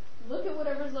 Now, look at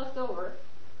whatever's left over,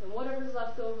 and whatever's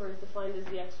left over is defined as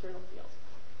the external field.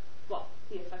 Well,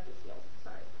 the effective field,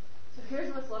 sorry. So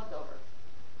here's what's left over.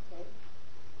 Okay.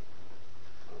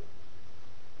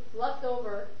 What's left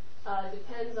over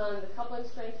depends on the coupling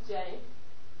strength J,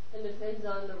 and depends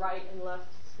on the right and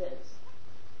left spins.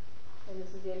 And this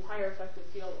is the entire effective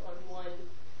field on one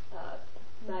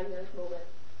magnetic moment.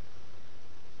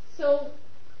 So,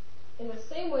 in the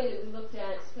same way that we looked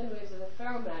at spin waves of a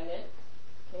ferromagnet,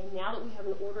 okay, now that we have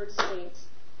an ordered state,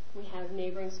 we have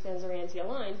neighboring spins are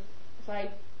anti-aligned. If I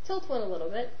tilt one a little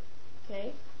bit,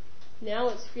 okay, now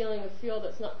it's feeling a field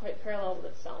that's not quite parallel with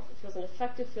itself. It feels an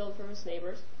effective field from its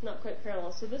neighbors, not quite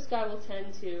parallel. So this guy will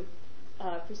tend to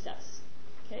precess,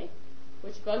 okay,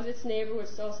 which bugs its neighbor,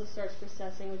 which also starts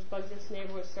precessing, which bugs its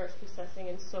neighbor, which starts precessing,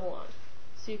 and so on.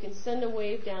 So you can send a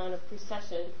wave down of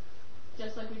precession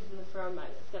just like we did with the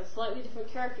ferromagnet. It's got a slightly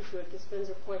different character to it because spins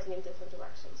are pointing in different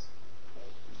directions.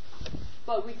 Okay.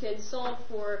 But we can solve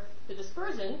for the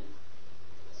dispersion.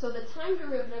 So the time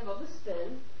derivative of the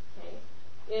spin, okay,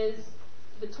 is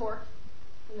the torque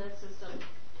in that system.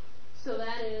 So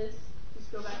that is,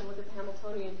 just go back and look at the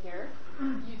Hamiltonian here.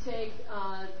 You take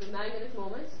the magnetic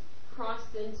moment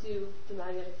crossed into the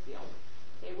magnetic field.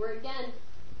 Okay, where again,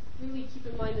 really keep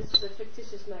in mind this is a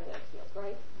fictitious magnetic field,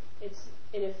 right?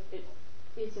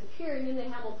 It's appearing in the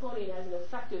Hamiltonian as an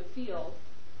effective field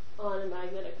on a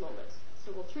magnetic moment.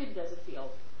 So we'll treat it as a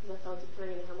field, because that's how it's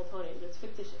appearing in the Hamiltonian, but it's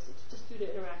fictitious. It's just due to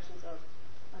interactions of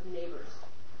neighbors.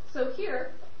 So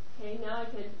here, okay, now I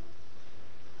can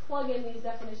plug in these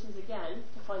definitions again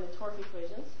to find the torque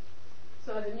equations.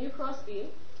 So I have a mu cross B.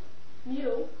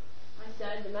 Mu, I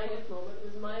said, the magnetic moment,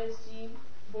 was minus g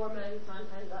Bohr magneton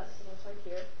times s, so that's right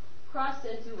here, crossed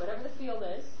into whatever the field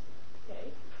is.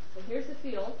 Okay, so here's the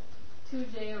field,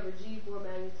 2j over g Bohr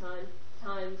magneton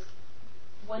times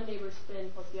one neighbor's spin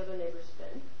plus the other neighbor's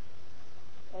spin.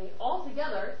 Okay, all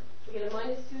together, we get a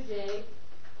minus 2j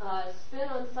spin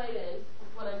on site n.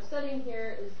 What I'm studying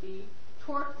here is the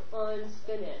torque on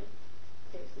spin n.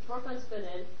 Okay, so the torque on spin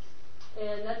n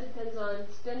and that depends on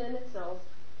spin in itself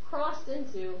crossed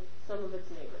into some of its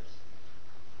neighbors.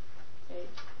 Okay.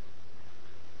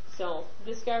 So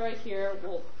this guy right here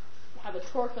will have a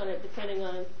torque on it depending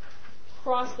on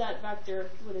cross that vector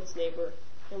with its neighbor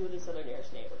and with its other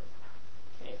nearest neighbor.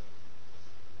 Okay.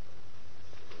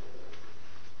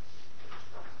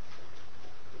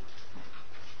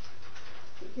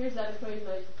 So here's that equation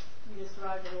we just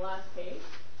derived on the last page.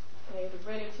 Okay, the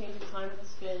rate of change in time of the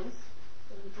spins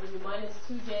is going to be minus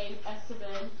 2j s sub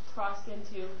n crossed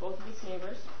into both of its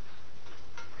neighbors.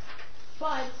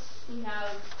 But we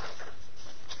have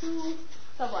two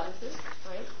sublattices,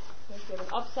 right? So we have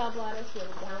an up sublattice, we have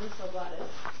a down sublattice.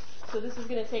 So this is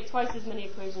going to take twice as many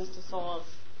equations to solve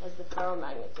as the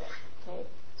ferromagnet did. Okay?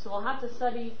 So we'll have to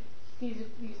study these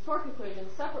torque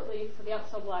equations separately for the up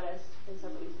sublattice and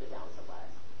separately for the down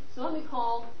sublattice. So let me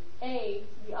call A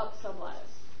the up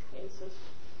sublattice. Okay, so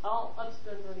all up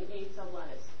spins are the A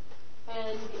sublattice.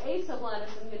 And the A sublattice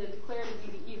I'm going to declare to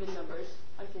be the even numbers.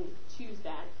 I can choose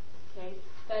that. Okay,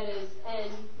 that is n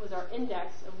was our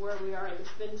index of where we are in the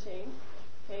spin chain.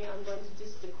 Okay, I'm going to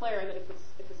just declare that if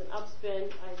it's an up spin,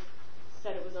 I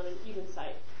said it was on an even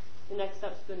site. The next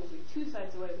up spin will be 2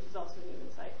 sides away, which is also an even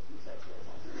site. 2 sides away is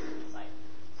also an even site.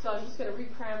 So I'm just going to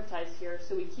reparameterize here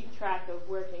so we keep track of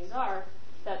where things are.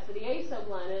 That for the A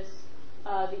sublattice,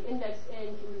 the index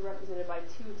n can be represented by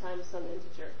 2 times some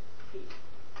integer p.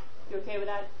 You okay with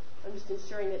that? I'm just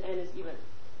ensuring that n is even.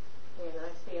 Okay, and then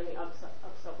I stay on the up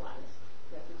sublattice.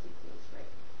 You have to keep things straight.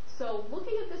 So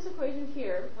looking at this equation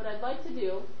here, what I'd like to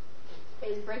do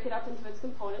is break it up into its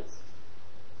components.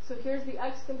 So here's the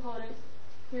x component,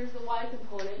 here's the y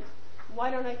component. Why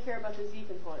don't I care about the z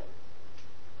component?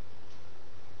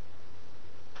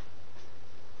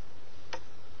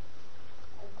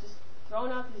 I've just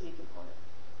thrown out the z component.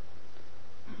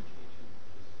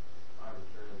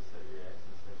 Arbitrarily set your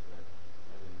axis such that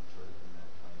everything sort of in that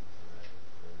plane so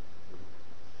that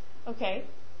it's Okay.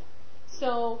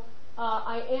 So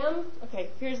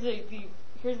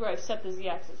here's where I've set the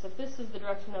z-axis. If this is the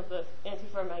direction of the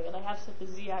antiferromagnet, I have set the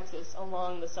z-axis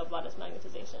along the sublattice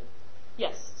magnetization.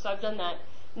 Yes, so I've done that.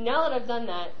 Now that I've done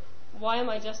that, why am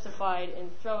I justified in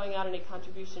throwing out any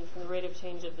contribution from the rate of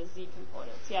change of the z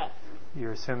components? Yeah?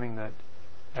 You're assuming that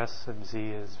S sub z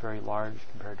is very large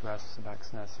compared to S sub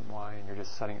x and S sub y, and you're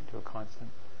just setting it to a constant.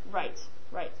 Right.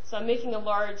 So I'm making a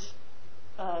large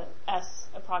S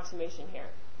approximation here.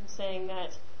 I'm saying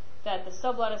that the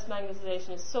sublattice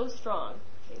magnetization is so strong.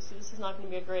 Okay, so this is not going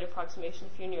to be a great approximation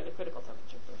if you're near the critical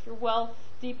temperature. But if you're well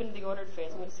deep into the ordered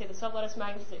phase, I'm going to say the sublattice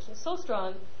magnetization is so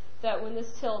strong that when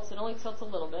this tilts, it only tilts a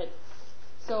little bit.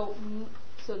 So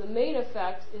the main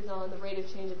effect is on the rate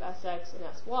of change of Sx and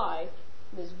Sy,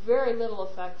 and there's very little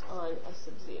effect on S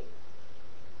sub z.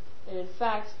 And in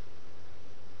fact,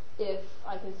 if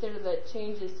I consider that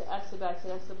changes to S sub x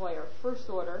and S sub y are first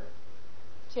order,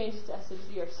 changes to S sub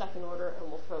z are second order, and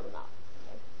we'll throw them out.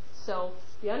 Okay? So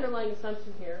the underlying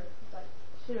assumption here, which I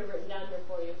should have written down here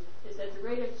for you, is that the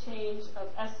rate of change of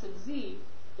S sub z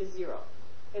is 0.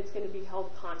 It's going to be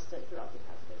held constant throughout the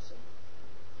calculation.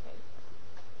 Okay.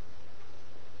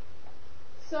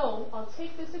 So I'll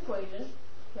take this equation,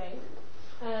 okay,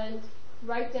 and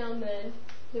write down then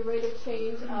the rate of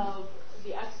change of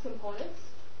the x components.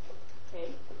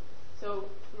 Okay. So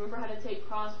remember how to take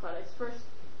cross products. First,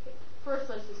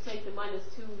 let's just take the minus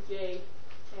 2j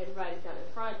and write it down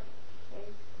in front. Okay.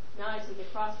 Now I take a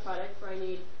cross product where I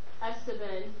need S sub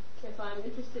n. If I'm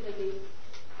interested in the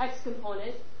x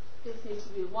component, this needs to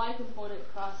be the y component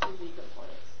cross the z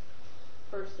components.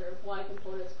 First term, y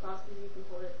components cross the z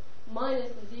component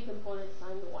minus the z components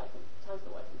times the y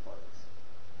components.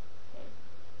 Okay.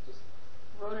 Just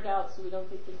wrote it out so we don't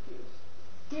get confused.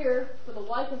 Here, for the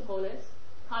y components,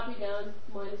 copy down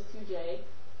minus 2j.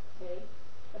 Okay.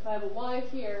 If I have a y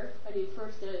here, I need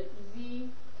first a z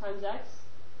times x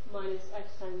minus x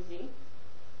times z.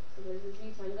 So there's a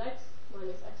z times x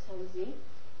minus x times z.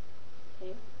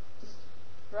 Okay. Just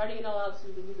writing it all out so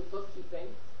we can do the bookkeeping.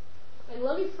 And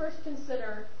let me first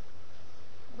consider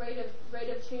rate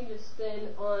of change of spin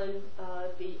on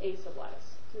the A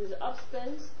sublattice. So there's up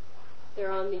spins.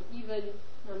 They're on the even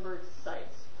numbered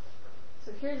sites.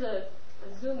 So here's a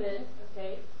zoom in,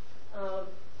 okay,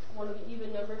 one of the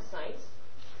even numbered sites.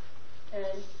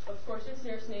 And of course its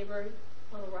nearest neighbor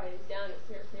on the right is down, its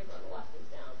nearest neighbor on the left is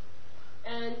down.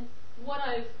 And what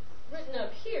I've written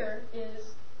up here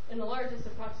is, in the largest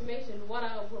approximation, what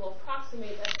I will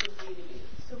approximate S sub z to be.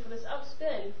 So for this up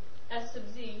spin, S sub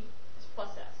z is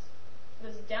plus S. For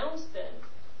this down spin,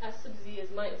 S sub z is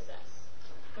minus S.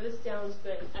 For this down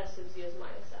spin, S sub z is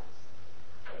minus S.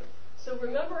 Okay. So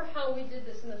remember how we did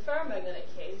this in the ferromagnetic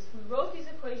case. We wrote these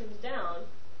equations down,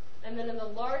 and then in the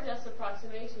large S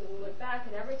approximation, we went back,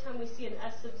 and every time we see an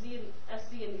S sub z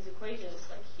in these equations,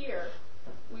 like here,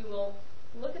 we will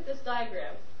look at this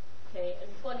diagram, okay,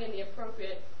 and plug in the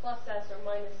appropriate plus S or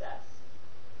minus S,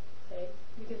 okay,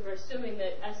 because we're assuming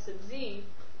that S sub z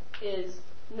is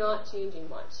not changing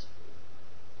much.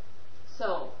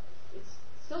 So it's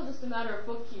still just a matter of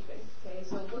bookkeeping, okay,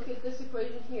 so look at this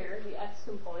equation here, the X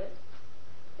component,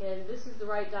 and this is the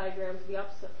right diagram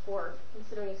for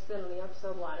considering a spin on the upper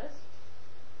sublattice.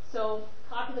 So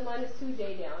copy the minus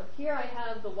 2j down. Here I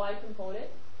have the y component,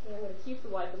 and I'm going to keep the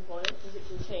y component because it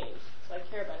can change, so I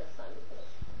care about its time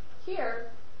dependence. Here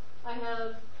I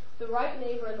have the right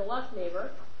neighbor and the left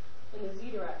neighbor in the z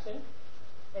direction,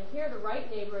 and here the right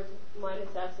neighbor is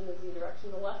minus s in the z direction,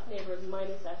 the left neighbor is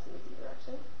minus s in the z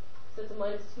direction. So it's a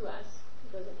minus 2s.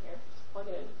 It doesn't care. Just plug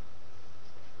it in.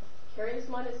 Carry this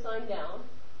minus sign down.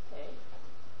 Okay.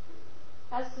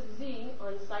 S sub z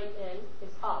on site n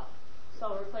is up. So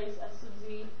I'll replace S sub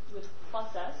z with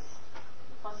plus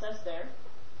s there.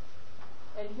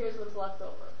 And here's what's left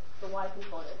over, the y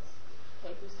components.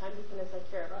 Okay, whose time dependence I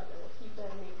care about, and we'll keep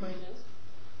that in the equations.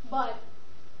 But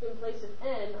in place of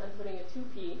n, I'm putting a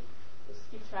 2p,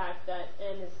 just keep track that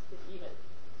n is even.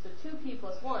 So 2p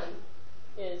plus 1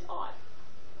 is odd.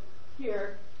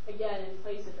 Here, again, in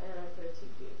place of n, I put a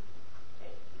 2p.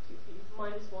 Okay, 2p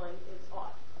minus 1 is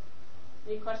odd.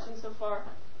 Any questions so far?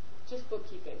 Just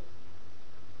bookkeeping.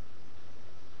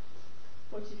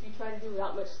 Which, if you try to do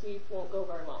without much sleep, won't go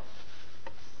very well.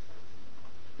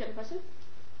 You have a question?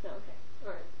 No? Okay.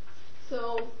 All right.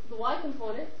 So the y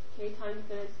component, okay, time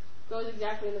dependence, goes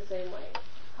exactly in the same way.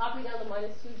 Copy down the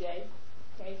minus 2j.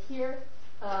 Okay, here,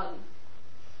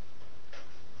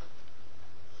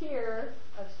 here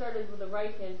I've started with the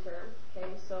right-hand term. Okay,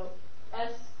 so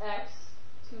sx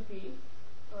 2p.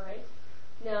 All right.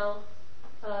 Now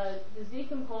the z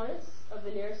components of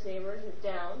the nearest neighbors are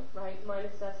down, right?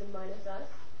 Minus s and minus s.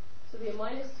 So the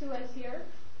minus 2s here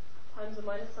times the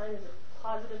minus sign is a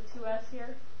positive 2s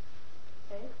here.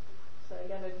 Okay. So I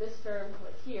got this term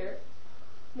right here.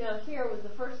 Now here was the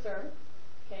first term,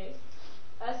 okay.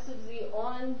 S sub z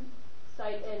on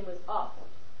site n was up,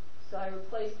 so I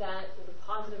replaced that with a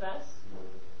positive s,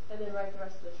 and then write the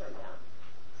rest of the term down,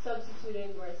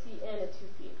 substituting where I see n at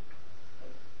 2p.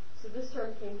 Okay. So this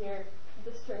term came here,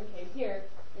 this term came here,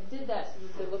 and did that so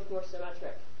that they look more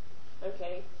symmetric.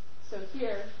 Okay. So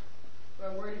here, where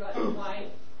I'm worried about y,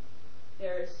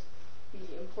 there's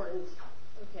the important,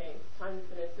 okay, time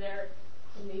dependence there,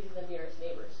 and these are the nearest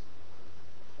neighbors.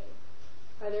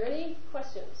 Are there any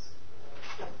questions?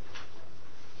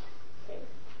 Okay.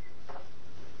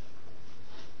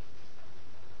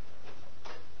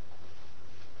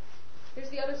 Here's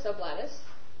the other sublattice.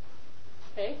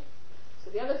 Okay. So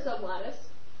the other sublattice,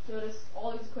 notice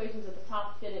all these equations at the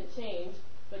top didn't change,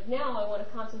 but now I want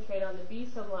to concentrate on the B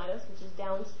sublattice, which is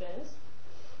down spins.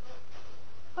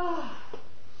 Ah,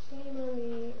 shame on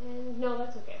me. And no,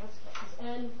 that's okay. That's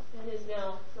okay. Because n is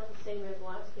now, it's not the same as the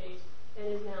last page. N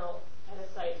is now at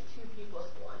a site 2p plus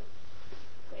 1.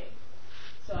 Okay.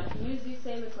 So I can use these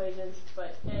same equations,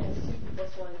 but n is 2p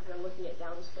plus 1 because I'm looking at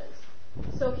down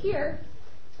spins. So here,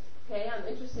 okay, I'm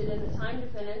interested in the time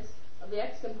dependence of the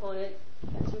x component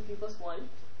at 2p plus 1.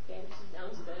 Okay, this is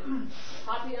down spin.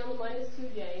 Copy down the minus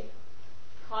 2j.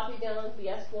 Copy down the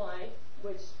sy,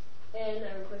 which n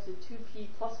I requested 2p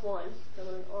plus 1, so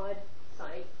on an odd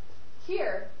site.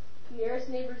 Here, nearest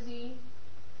neighbor z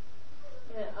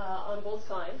on both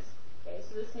sides. Okay,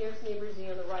 so this nearest neighbor z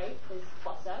on the right is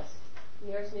plus s.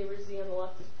 Nearest neighbor z on the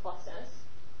left is plus s.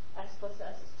 S plus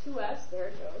s is 2s. There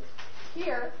it goes.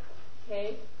 Here,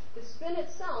 okay, the spin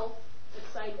itself at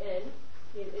site n,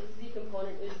 its z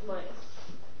component is minus.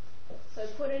 So I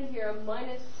put in here a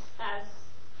minus s,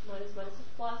 minus minus is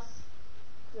plus.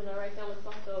 Then I write down what's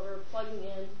left over, plugging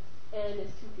in, n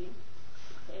is 2p.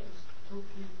 Okay.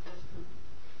 2p plus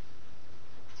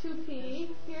 2p.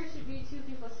 2p, here should be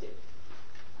 2p plus 2.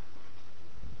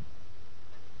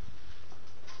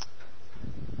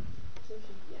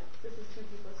 This is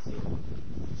 2p plus 2.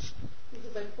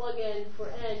 Because I plug in for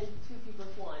n 2p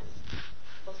plus 1.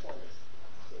 Plus 1 is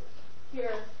 2.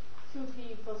 Here,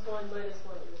 2p plus 1 minus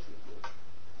 1 is 2p.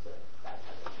 So that's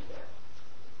how they do there.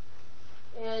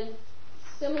 And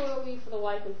similarly for the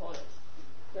y component,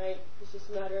 right? It's just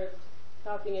a matter of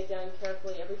copying it down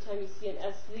carefully. Every time you see an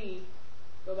SZ,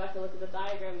 go back and look at the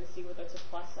diagram and see whether it's a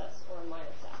plus S or a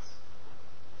minus S.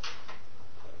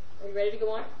 Okay. Are you ready to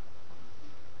go on?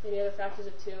 Any other factors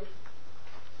of 2?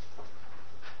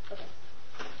 Okay.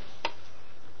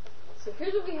 So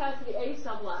here's what we have for the A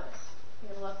sublattice.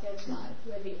 on the left-hand side.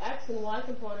 We have the x and y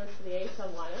components for the A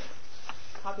sublattice.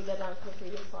 Copy that down from the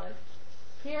previous slide.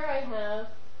 Here I have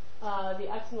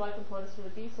the x and y components for the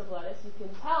B sublattice. You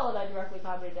can tell that I directly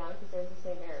copied it down because there's the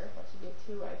same error. That should be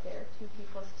a 2 right there. 2p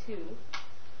plus 2.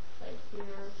 Right here,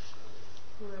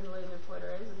 where the laser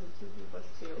pointer is a 2p plus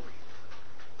 2.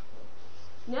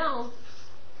 Now,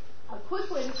 a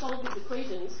quick way to solve these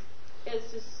equations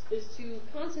is to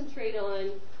concentrate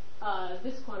on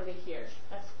this quantity here,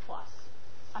 s plus.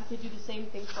 I could do the same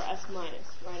thing for s minus,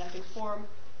 right? I can form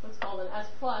what's called an s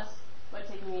plus by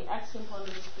taking the x component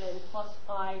of the spin plus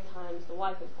I times the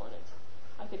y component.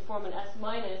 I could form an s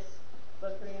minus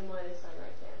by putting a minus sign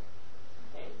right there.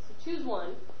 Okay, so choose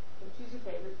one, and choose your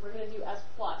favorite. We're going to do s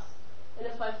plus. And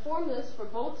if I form this for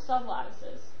both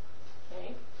sublattices,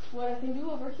 okay, what I can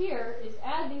do over here is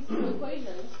add these two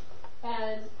equations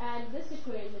as add this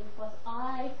equation plus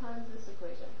I times this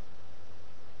equation.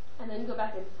 And then go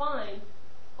back and find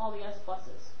all the s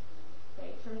pluses. Okay,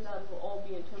 it turns out it will all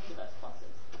be in terms of s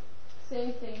pluses.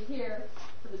 Same thing here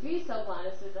for the B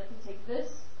sublattices. I can take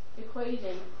this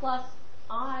equation plus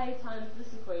I times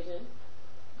this equation,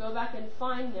 go back and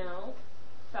find now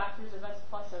factors of s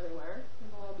plus everywhere,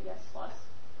 and they'll all be s plus,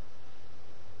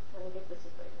 and we'll get this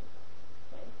equation.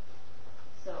 Okay,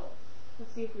 so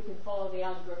let's see if we can follow the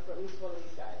algebra for at least one of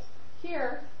these guys.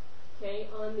 Here, okay,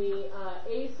 on the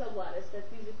A sublattice, that's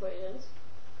these equations.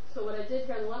 So what I did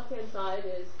here on the left-hand side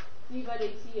is d by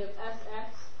dt of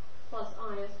sx plus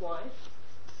isy.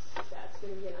 That's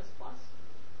going to be an s plus.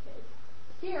 Okay.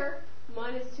 Here,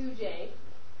 minus 2j.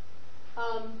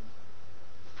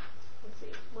 Let's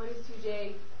see, minus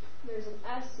 2j. There's an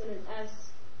s and an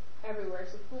s everywhere,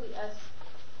 so pull the s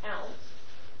out.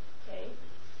 Okay.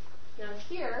 Now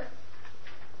here,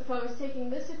 if I was taking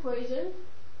this equation,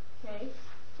 okay,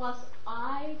 plus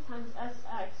I times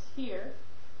sx here,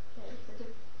 okay, so I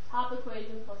took top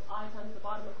equation plus I times the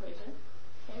bottom equation,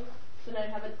 okay, then I'd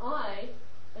have an I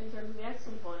in terms of the x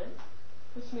component,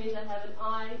 which means I'd have an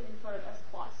I in front of s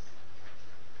plus.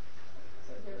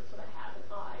 So here's what I have, an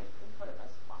I in front of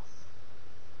s plus.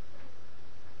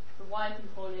 The y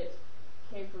component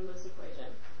came from this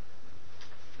equation.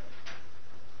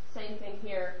 Same thing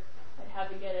here. I'd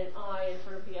have again an I in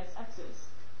front of the sx's.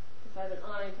 If I have an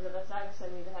I in front of sx,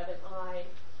 I need to have an I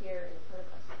here in front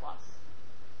of s plus.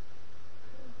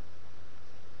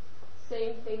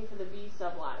 Same thing for the B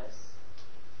sublattice.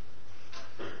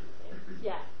 Okay.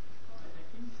 Yeah? I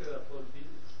think for B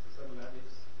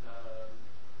sublattice,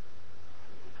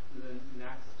 the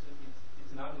next,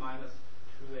 it's not minus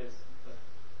 2s, but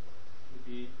it would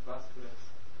be plus 2s.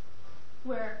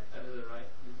 Where? At the right,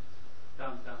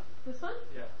 down. This one?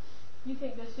 Yeah. You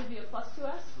think this should be a plus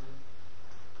 2s?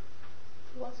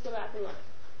 Let's go back and look.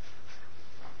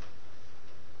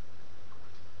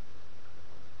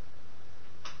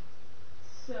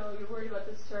 So you're worried about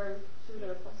this term should have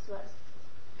been a plus 2s.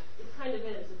 It kind of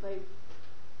is.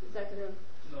 Is that going to?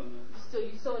 No.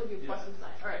 You still want to be a plus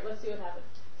inside. All right. Let's see what happens.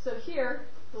 So here,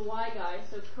 the y guy.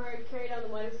 So carry down the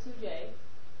minus 2j.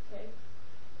 Okay.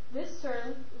 This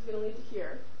term is going to lead to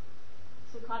here.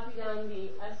 So copy down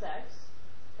the sx,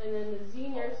 and then the z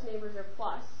nearest neighbors are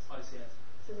plus. I see.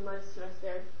 So the minus 2s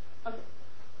there. Okay.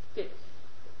 Good.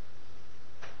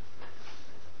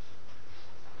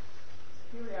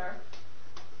 So here we are.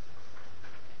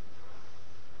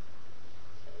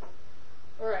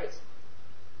 All right.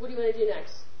 What do you want to do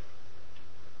next?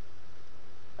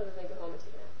 Other than go home and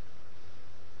take a nap.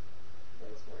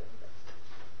 This morning.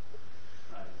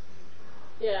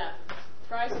 Yeah.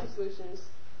 Try some solutions.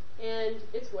 And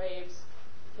it's waves.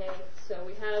 Okay. So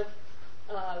we have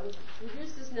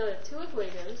reduced this now to 2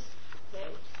 equations. Okay.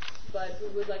 But we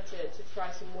would like to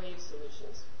try some wave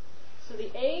solutions. So the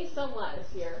A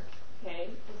sublattice here, okay,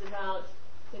 is about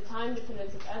the time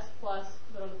dependence of s plus,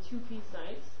 but on the 2p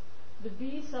sides. The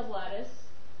B sublattice,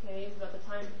 okay, is about the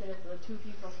time dependence on the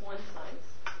 2p plus 1 sides.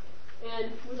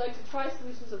 And we'd like to try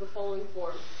solutions of the following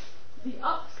form. The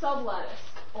up sublattice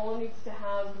all needs to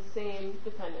have the same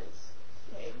dependence.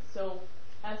 Okay, so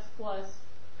s plus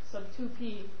sub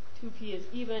 2p is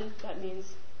even, that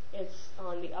means it's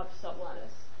on the up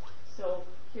sublattice. So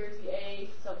here's the A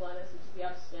sublattice, which is the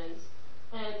up spins,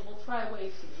 and we'll try a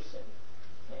wave solution.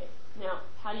 Okay, now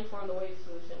how do you form the wave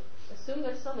solution? Assume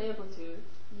there's some amplitude,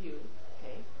 u,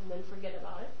 okay, and then forget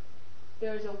about it.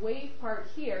 There's a wave part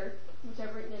here, which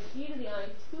I've written as e to the I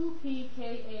 2p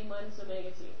ka minus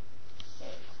omega t.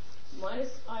 Okay,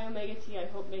 minus I omega t I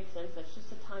hope makes sense, that's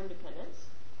just a time dependence.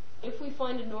 If we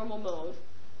find a normal mode,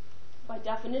 by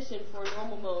definition for a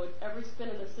normal mode, every spin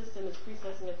in the system is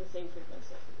precessing at the same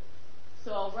frequency.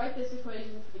 So I'll write this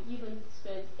equation for the even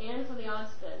spins and for the odd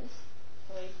spins.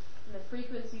 Okay, and if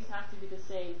frequencies have to be the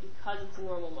same because it's a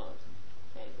normal mode.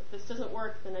 Okay, if this doesn't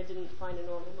work, then I didn't find a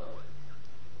normal mode.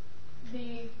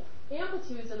 The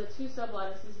amplitudes on the two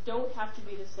sublattices don't have to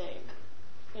be the same.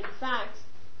 In fact,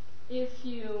 if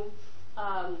you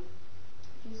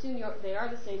assume they are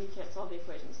the same, you can't solve the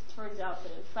equations. It turns out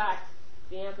that, in fact,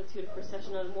 the amplitude of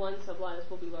precession on one sublattice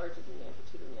will be larger than the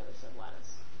amplitude on the other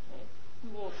sublattice. Okay? We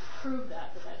won't prove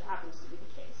that, but that happens to be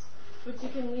the case. But you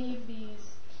can leave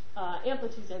these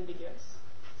amplitudes ambiguous.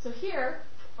 So here,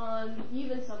 on the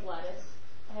even sublattice,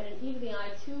 I had an e to the I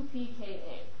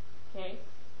 2pKa. Okay?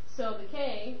 So the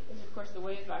k is, of course, the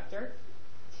wave vector.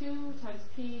 2 times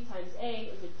p times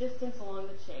a is a distance along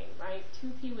the chain, right?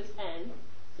 2p was n,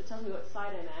 so it tells me what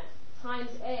side I'm at.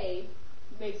 Times a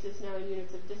makes this now in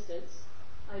units of distance.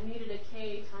 I needed a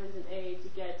k times an a to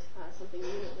get something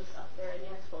unitless up there in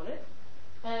the exponent.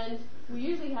 And we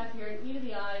usually have here an e to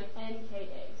the I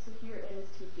nka. So here n is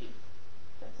 2p.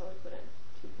 That's all we put in.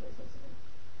 2p is what's in.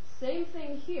 Same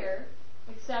thing here,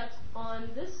 except on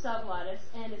this sublattice,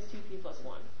 n is 2p plus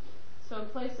 1. So in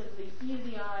place of the e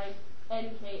to the I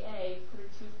nka, put a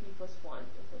 2p plus 1 in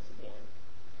place of the n.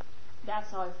 That's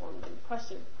how I formed them.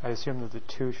 Question? I assume that the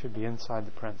 2 should be inside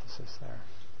the parenthesis there.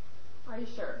 Are you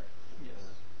sure?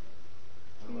 Yes.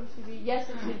 2 should be, yes,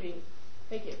 it should be.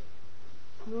 Thank you.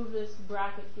 Move this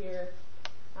bracket here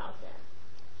out there.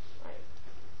 Right.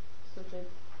 So it's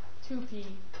a 2p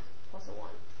plus a 1.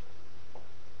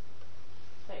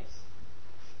 Thanks.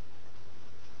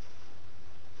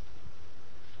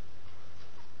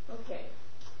 Okay.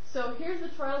 So here's the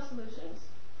trial solutions.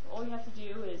 All you have to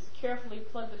do is carefully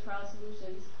plug the trial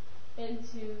solutions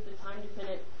into the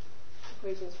time-dependent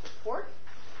equations for torque.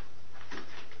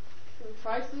 So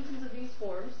try solutions of these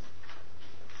forms.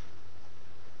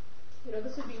 You know,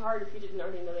 this would be hard if you didn't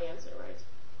already know the answer, right?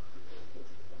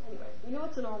 Anyway, we know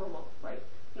it's a normal mode, right?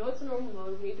 We know it's a normal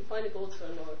mode. We need to find a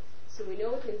Goldstone mode. So we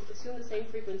know we can assume the same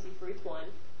frequency for each one.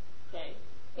 Okay.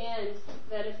 And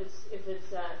that if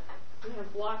we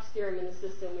have Bloch's theorem in the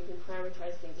system, we can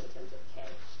parameterize things in terms of k.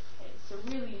 Okay. So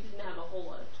really, you didn't have a whole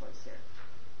lot of choice here.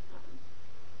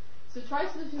 So try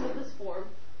solutions of this form.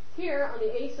 Here on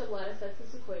the A sublattice, that's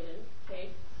this equation.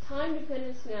 Okay. Time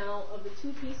dependence now of the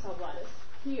 2p sublattice.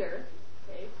 Here,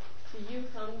 okay, so u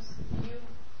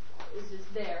is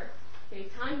just there. Okay,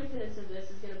 time dependence of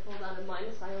this is going to pull down to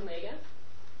minus I omega.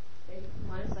 Okay,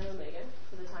 minus I omega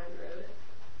for the time derivative.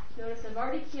 Notice I've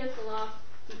already canceled off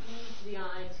the e to the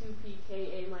I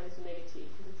 2pKa minus omega t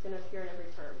because it's going to appear in every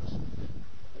term.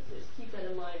 Okay, so just keep that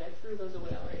in mind. I threw those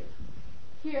away already.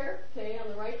 Here, okay,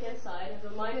 on the right-hand side, I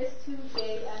have a minus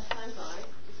 2j s times I.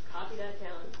 Just copy that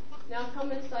down. Now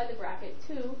come inside the bracket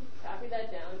 2. Copy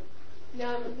that down.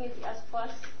 Now I'm looking at the s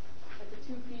plus at the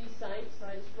 2p sign, so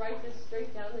I just write this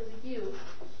straight down as a u,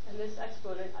 and this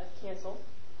exponent I've canceled.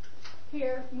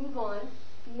 Here, move on.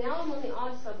 Now I'm on the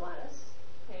odd sublattice.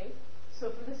 Okay, so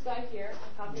for this guy here,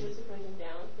 I copy this equation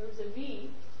down. There's a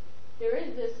v. There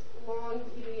is this long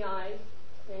e to the I,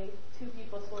 okay, 2p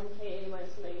plus 1 ka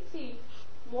minus omega t.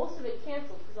 Most of it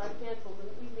canceled because I canceled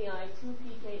the e to the I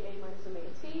 2p ka minus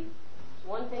omega t.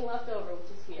 One thing left over,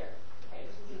 which is here. Okay,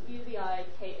 this is an e to the I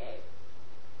ka.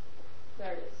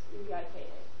 There it is, e to the I ka.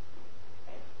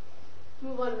 Okay.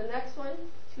 Move on to the next one,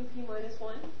 2p minus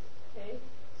 1. Okay,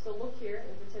 so look here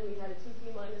and pretend we had a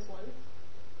 2p minus 1.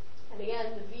 And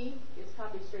again, the v is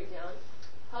copied straight down.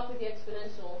 Copy the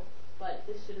exponential, but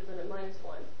this should have been a minus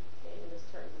 1, okay, in this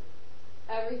term.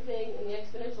 Everything in the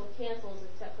exponential cancels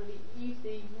except for the e to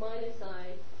the minus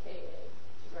I ka,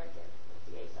 which is right there. That's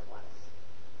the a sublattice.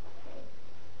 Okay.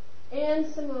 And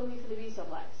similarly for the b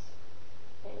sublattice.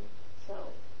 Okay, so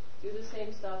do the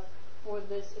same stuff for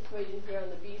this equation here on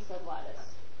the b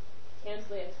sublattice.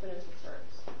 Cancel the exponential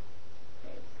terms.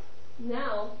 Okay.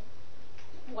 Now,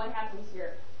 what happens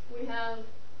here? We have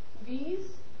v's,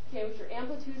 okay, which are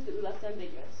amplitudes that we left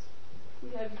ambiguous. We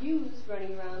have u's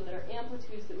running around that are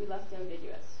amplitudes that we left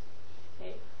ambiguous.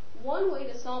 Okay. One way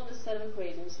to solve this set of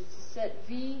equations is to set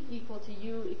v equal to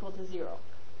u equal to 0.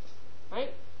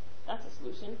 Right? That's a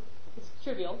solution. It's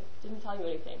trivial. Didn't tell you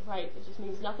anything. Right? It just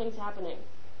means nothing's happening.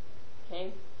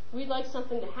 Okay? We'd like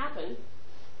something to happen.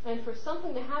 And for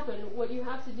something to happen, what you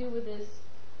have to do with this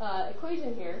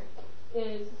equation here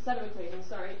is, set of equations,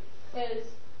 sorry, is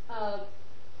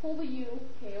pull the u,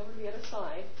 okay, over to the other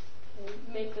side,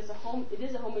 and make this it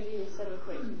is a homogeneous set of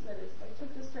equations. That is, if I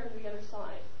took this term to the other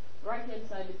side, the right-hand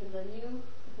side depends on u,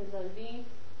 depends on v,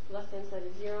 the left-hand side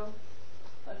is 0.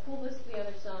 If I pull this to the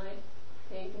other side,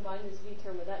 okay, and combine this v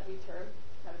term with that v term,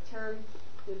 I have a term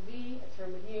with v, a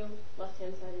term with u,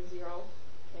 left-hand side is 0.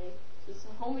 Okay, so it's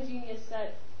a homogeneous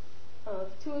set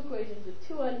of two equations with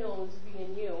two unknowns, v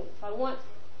and u. If I want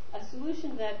a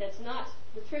solution that's not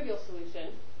the trivial solution,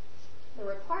 the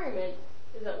requirement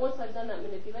is that once I've done that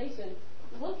manipulation,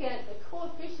 look at the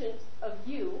coefficient of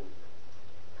u,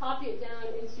 copy it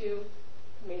down into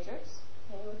a matrix,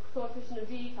 and with the coefficient of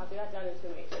v, copy that down into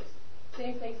a matrix.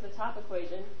 Same thing for the top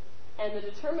equation, and the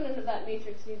determinant of that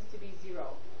matrix needs to be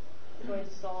 0. We're going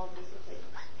to solve this equation.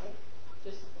 Okay?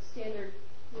 Just standard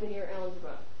linear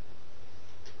algebra.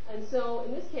 And so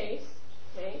in this case,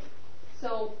 okay,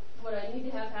 so what I need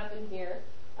to have happen here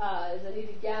is I need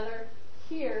to gather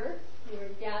here, we're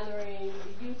gathering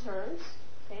the u terms,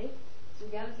 okay? So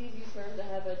we gather these u terms. I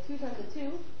have a 2 times a 2,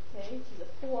 okay, which is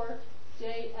a 4,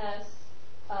 js,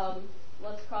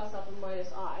 let's cross off a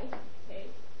minus I, okay?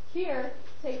 Here,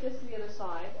 take this to the other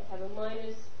side. I have a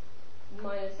minus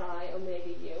I omega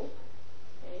u,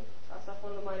 okay? Cross off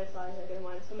one of the minus i's, I get a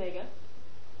minus omega.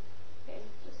 Okay,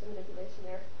 just a manipulation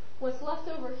there. What's left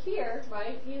over here,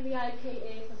 right, e to the I k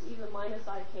a plus e to the minus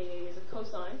I k a is a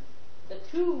cosine. The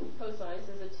two cosines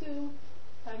is a 2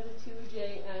 times a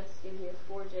 2js gives me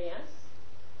a 4js.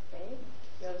 Okay,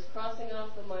 now just crossing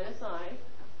off the minus I.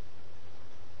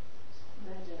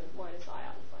 Imagine a minus I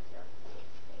out in front here.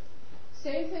 Okay.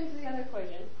 Same thing for the other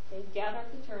equation. Okay, gather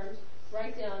up the terms,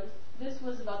 write down. This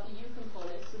was about the u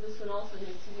component, so this one also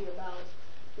needs to be about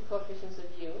the coefficients of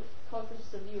u.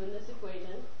 Coefficients of u in this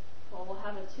equation, well, we'll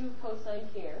have a 2 cosine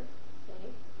here.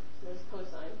 Okay, so there's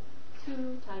cosine.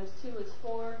 2 times 2 is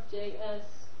 4 js.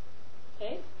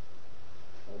 Okay,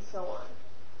 and so on.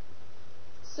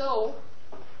 So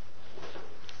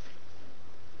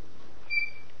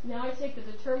now I take the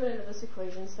determinant of this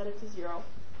equation, set it to 0.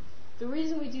 The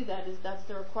reason we do that is that's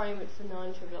the requirement for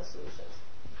non-trivial solutions.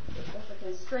 That's a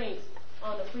constraint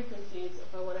on the frequencies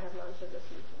if I want to have non-trivial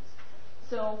solutions.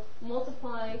 So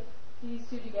multiply these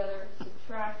two together,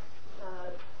 subtract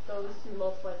those two,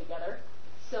 multiply together.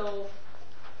 So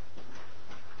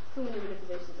too many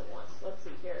manipulations at once. Let's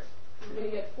see here. We're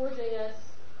going to get 4js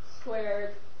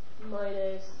squared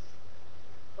minus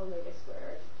omega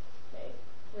squared. Okay.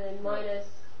 Then minus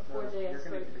 4js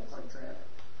squared.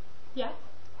 Yeah?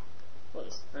 We'll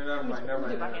just, never mind. No,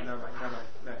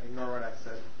 ignore what I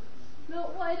said.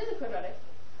 No, well, it is a quadratic.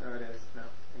 No, it is. No,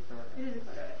 ignore it. It is a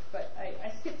quadratic, but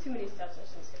I skipped too many steps. I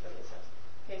shouldn't skip that many steps.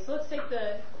 Okay, so let's take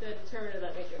the determinant of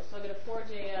that matrix. So I'll get a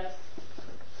 4js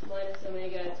minus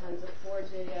omega times a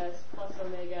 4js plus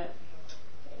omega.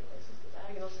 Okay, this is the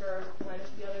diagonal term minus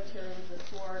the other term, the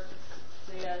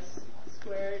 4js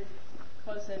squared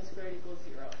cosine squared equals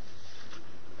 0.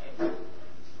 Okay.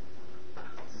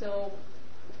 So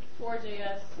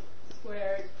 4js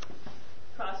squared,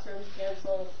 cross terms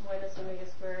cancel, minus omega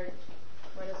squared,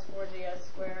 minus 4js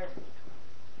squared,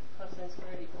 cosine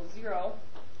squared equals 0.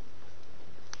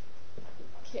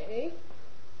 Okay,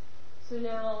 so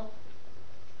now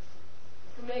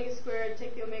omega squared,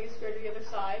 take the omega squared to the other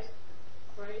side,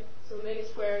 right? So omega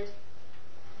squared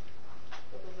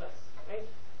equals this, right?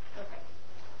 Okay.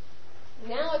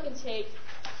 Now I can take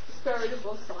the square root of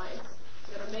both sides.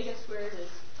 So that omega squared is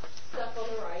stuff on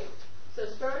the right. So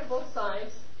square root of both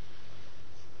sides.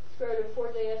 Square root of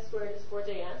 4js squared is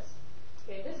 4js.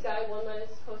 Okay, this guy, 1 minus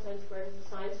cosine squared, is a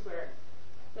sine squared.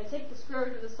 When I take the square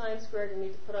root of the sine squared, I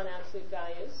need to put on absolute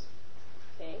values.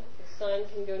 Okay, the sine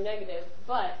can go negative,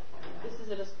 but this is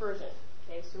a dispersion.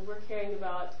 Okay, so we're caring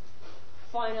about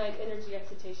finite energy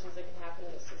excitations that can happen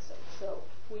in the system. So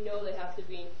we know they have to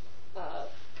be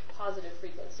positive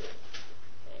frequency.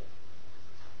 Okay.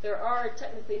 There are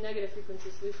technically negative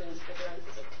frequency solutions, but they're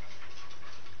unphysical.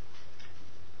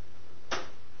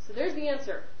 So there's the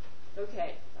answer.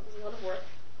 Okay, that was a lot of work.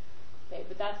 Okay,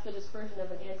 but that's the dispersion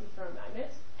of an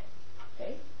antiferromagnet.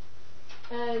 Okay,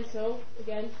 and so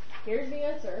again, here's the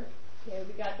answer. Okay,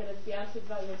 we got that it's the absolute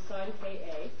value of sine Ka.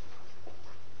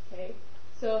 Okay,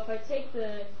 so if I take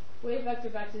the wave vector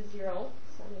back to 0,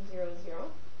 sine of 0 is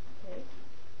 0. Okay,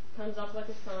 comes up like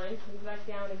a sine, comes back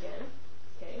down again.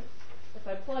 Okay, if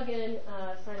I plug in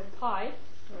sine of pi,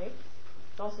 right,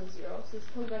 it's also 0. So this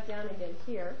comes back down again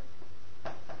here.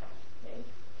 Okay.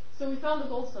 So we found the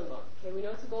Goldstone mode. Okay, we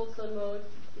know it's a Goldstone mode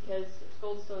because it's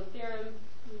Goldstone theorem.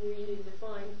 We needed to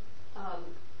find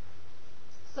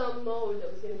some mode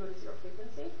that was going to go to 0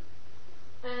 frequency.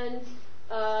 And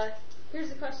here's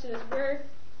the question: is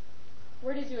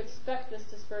where did you expect this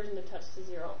dispersion to touch to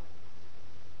 0?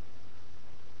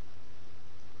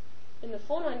 In the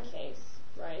phonon case,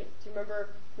 right? Do you remember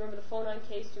the phonon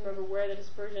case? Do you remember where the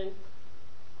dispersion?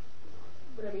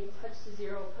 What I mean, touch to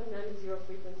 0, come down to 0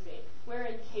 frequency. Where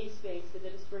in K-space did the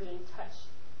dispersion touch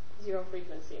 0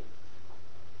 frequency?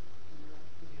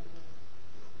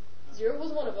 0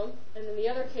 was one of them, and then the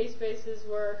other K-spaces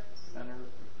were... Center.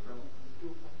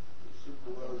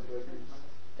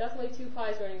 Yeah? definitely two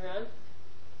pi's running around.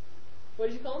 What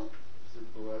did you call them?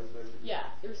 Reciprocal lattice vectors? Yeah,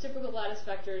 the reciprocal lattice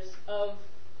vectors of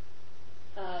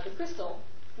the crystal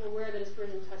were where the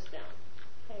dispersion touched down.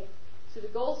 Okay, so the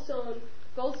Goldstone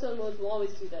modes will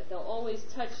always do that. They'll always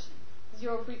touch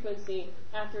zero frequency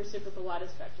after reciprocal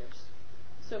lattice vectors.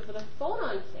 So for the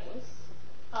phonon case,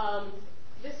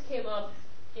 this came up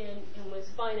and was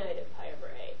finite at pi over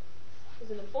a.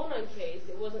 Because in the phonon case,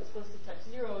 it wasn't supposed to touch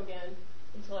zero again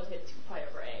until it hit 2 pi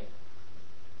over a.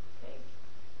 Okay.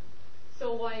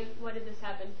 So why did this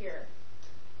happen here?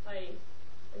 I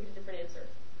get a different answer.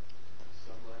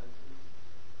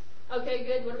 Sublattices? Okay,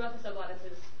 good. What about the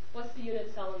sublattices? What's the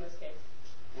unit cell in this case?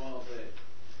 Well,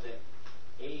 the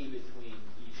A between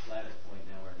each lattice point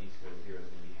now where it needs to go to 0 is going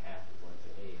to be half of what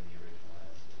the A in the original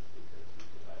lattice is because we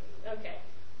divided it. Okay,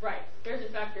 right. There's a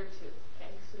factor of 2.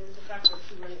 Okay, so there's a factor of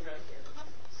 2 running around here.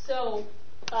 So,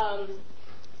 let's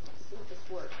see if this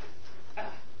works.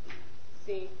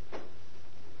 See,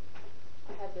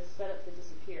 I had this set up to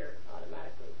disappear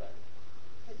automatically, but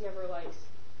it never likes,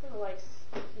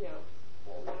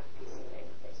 whole map piece of thing.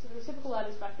 Okay, so the reciprocal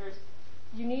lattice vectors,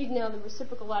 you need now the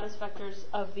reciprocal lattice vectors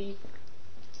of the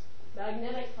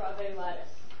magnetic Bravais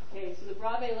lattice. Okay, so the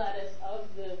Bravais lattice of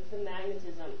the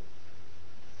magnetism.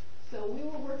 So we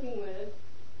were working with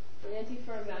an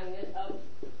antiferromagnet up,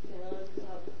 down,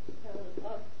 up, down,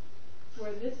 up,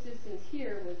 where this distance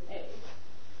here was A.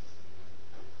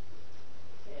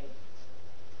 Okay.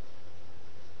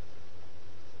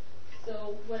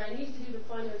 So what I need to do to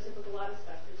find the reciprocal lattice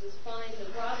vectors is find the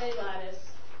Bravais lattice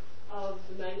of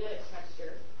the magnetic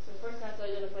texture. So first I have to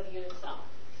identify the unit cell.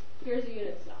 Here's the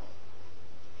unit cell.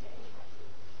 Okay.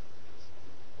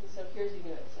 And so here's the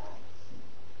unit cell.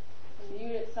 And the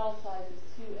unit cell size is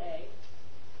 2a.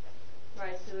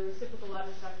 Right, so the reciprocal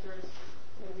lattice vector is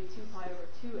going to be 2 pi over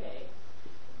 2a,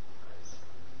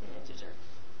 an integer.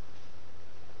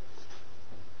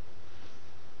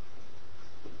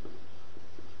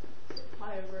 So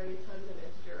pi over a times an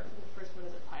integer, and the first one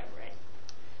is a pi over a.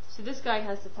 So this guy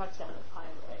has to touch down at pi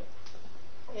over a.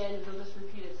 And it'll just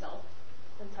repeat itself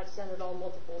and touch down at all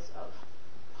multiples of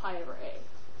pi over a.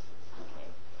 Okay.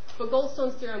 But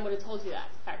Goldstone's theorem would have told you that,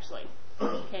 actually.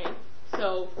 Okay.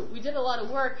 So we did a lot of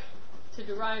work to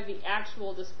derive the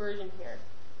actual dispersion here.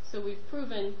 So we've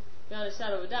proven, beyond a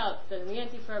shadow of a doubt, that in the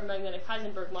antiferromagnetic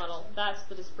Heisenberg model, that's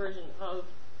the dispersion of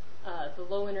the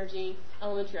low energy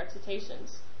elementary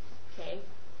excitations. Okay.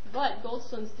 But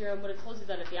Goldstone's theorem would have told you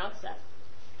that at the outset.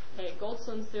 Okay.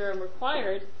 Goldstone's theorem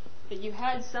required that you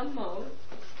had some mode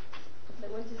that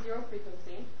went to zero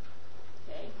frequency.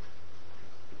 Okay.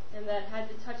 And that had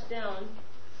to touch down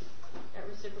at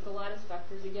reciprocal lattice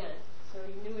vectors again. So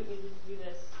you knew it needed to do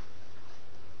this.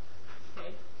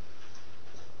 Okay.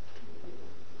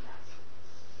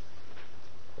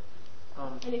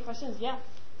 Any questions? Yeah.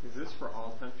 Is this for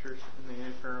all temperatures in the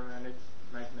antiferromagnetic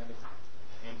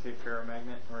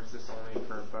or is this only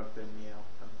for above the Néel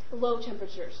temperature? Low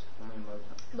temperatures. Only low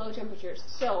temperatures. Low temperatures.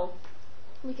 So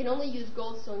we can only use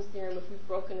Goldstone's theorem if we've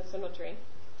broken the symmetry.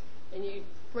 And you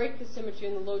break the symmetry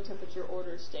in the low temperature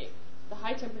ordered state. The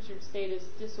high temperature state is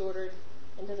disordered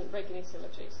and doesn't break any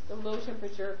symmetries. The low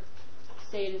temperature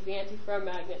state is the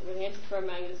antiferromagnet, where the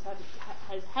antiferromagnet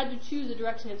has had to choose a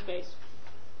direction in space.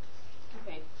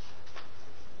 Okay.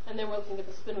 And then we're looking at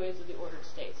the spin waves of the ordered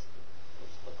states,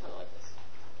 which look kind of like this.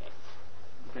 Okay.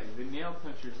 Okay, the Néel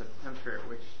temperature is the temperature at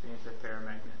which the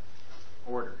antiferromagnet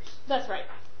orders. That's right.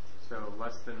 So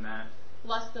less than that?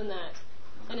 Less than that.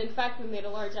 And in fact, we made a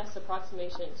large S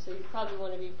approximation, so you probably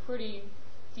want to be pretty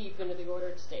deep into the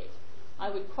ordered state. I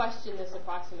would question this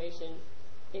approximation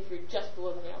if you're just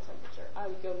below the Néel temperature. I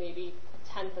would go maybe a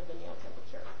tenth of the Néel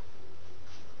temperature.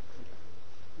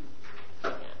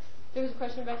 Yeah. There was a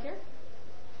question back here?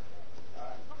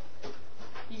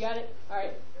 You got it? All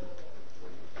right.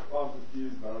 Well, I'm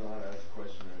confused, but I don't know how to ask a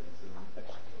question right.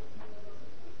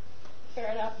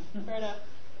 Fair enough. Fair enough.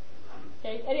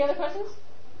 Okay. Any other questions?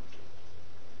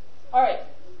 All right.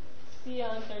 See you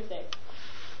on Thursday.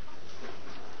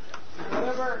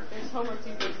 Remember, there's homework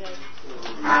due Thursday.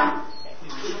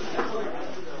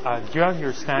 Do you have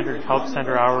your standard help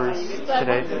center hours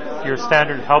today? Your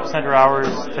standard help center hours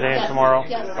today and tomorrow?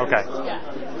 Yes. Okay. Yeah.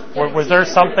 Was there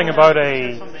something about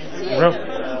a room?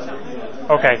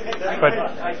 Okay, but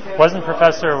wasn't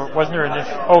there an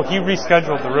issue? Oh, he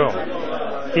rescheduled the room.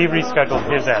 He rescheduled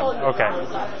his end. Okay.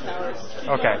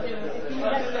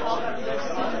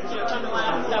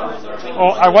 Oh,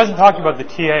 I wasn't talking about the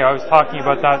TA. I was talking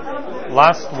about that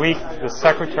last week. The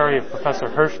secretary of Professor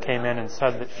Hirsch came in and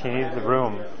said that she needed the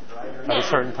room at a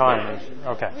certain time.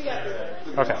 Okay,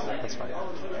 that's fine.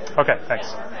 Okay,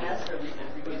 thanks.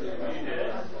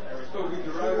 So we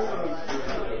derive some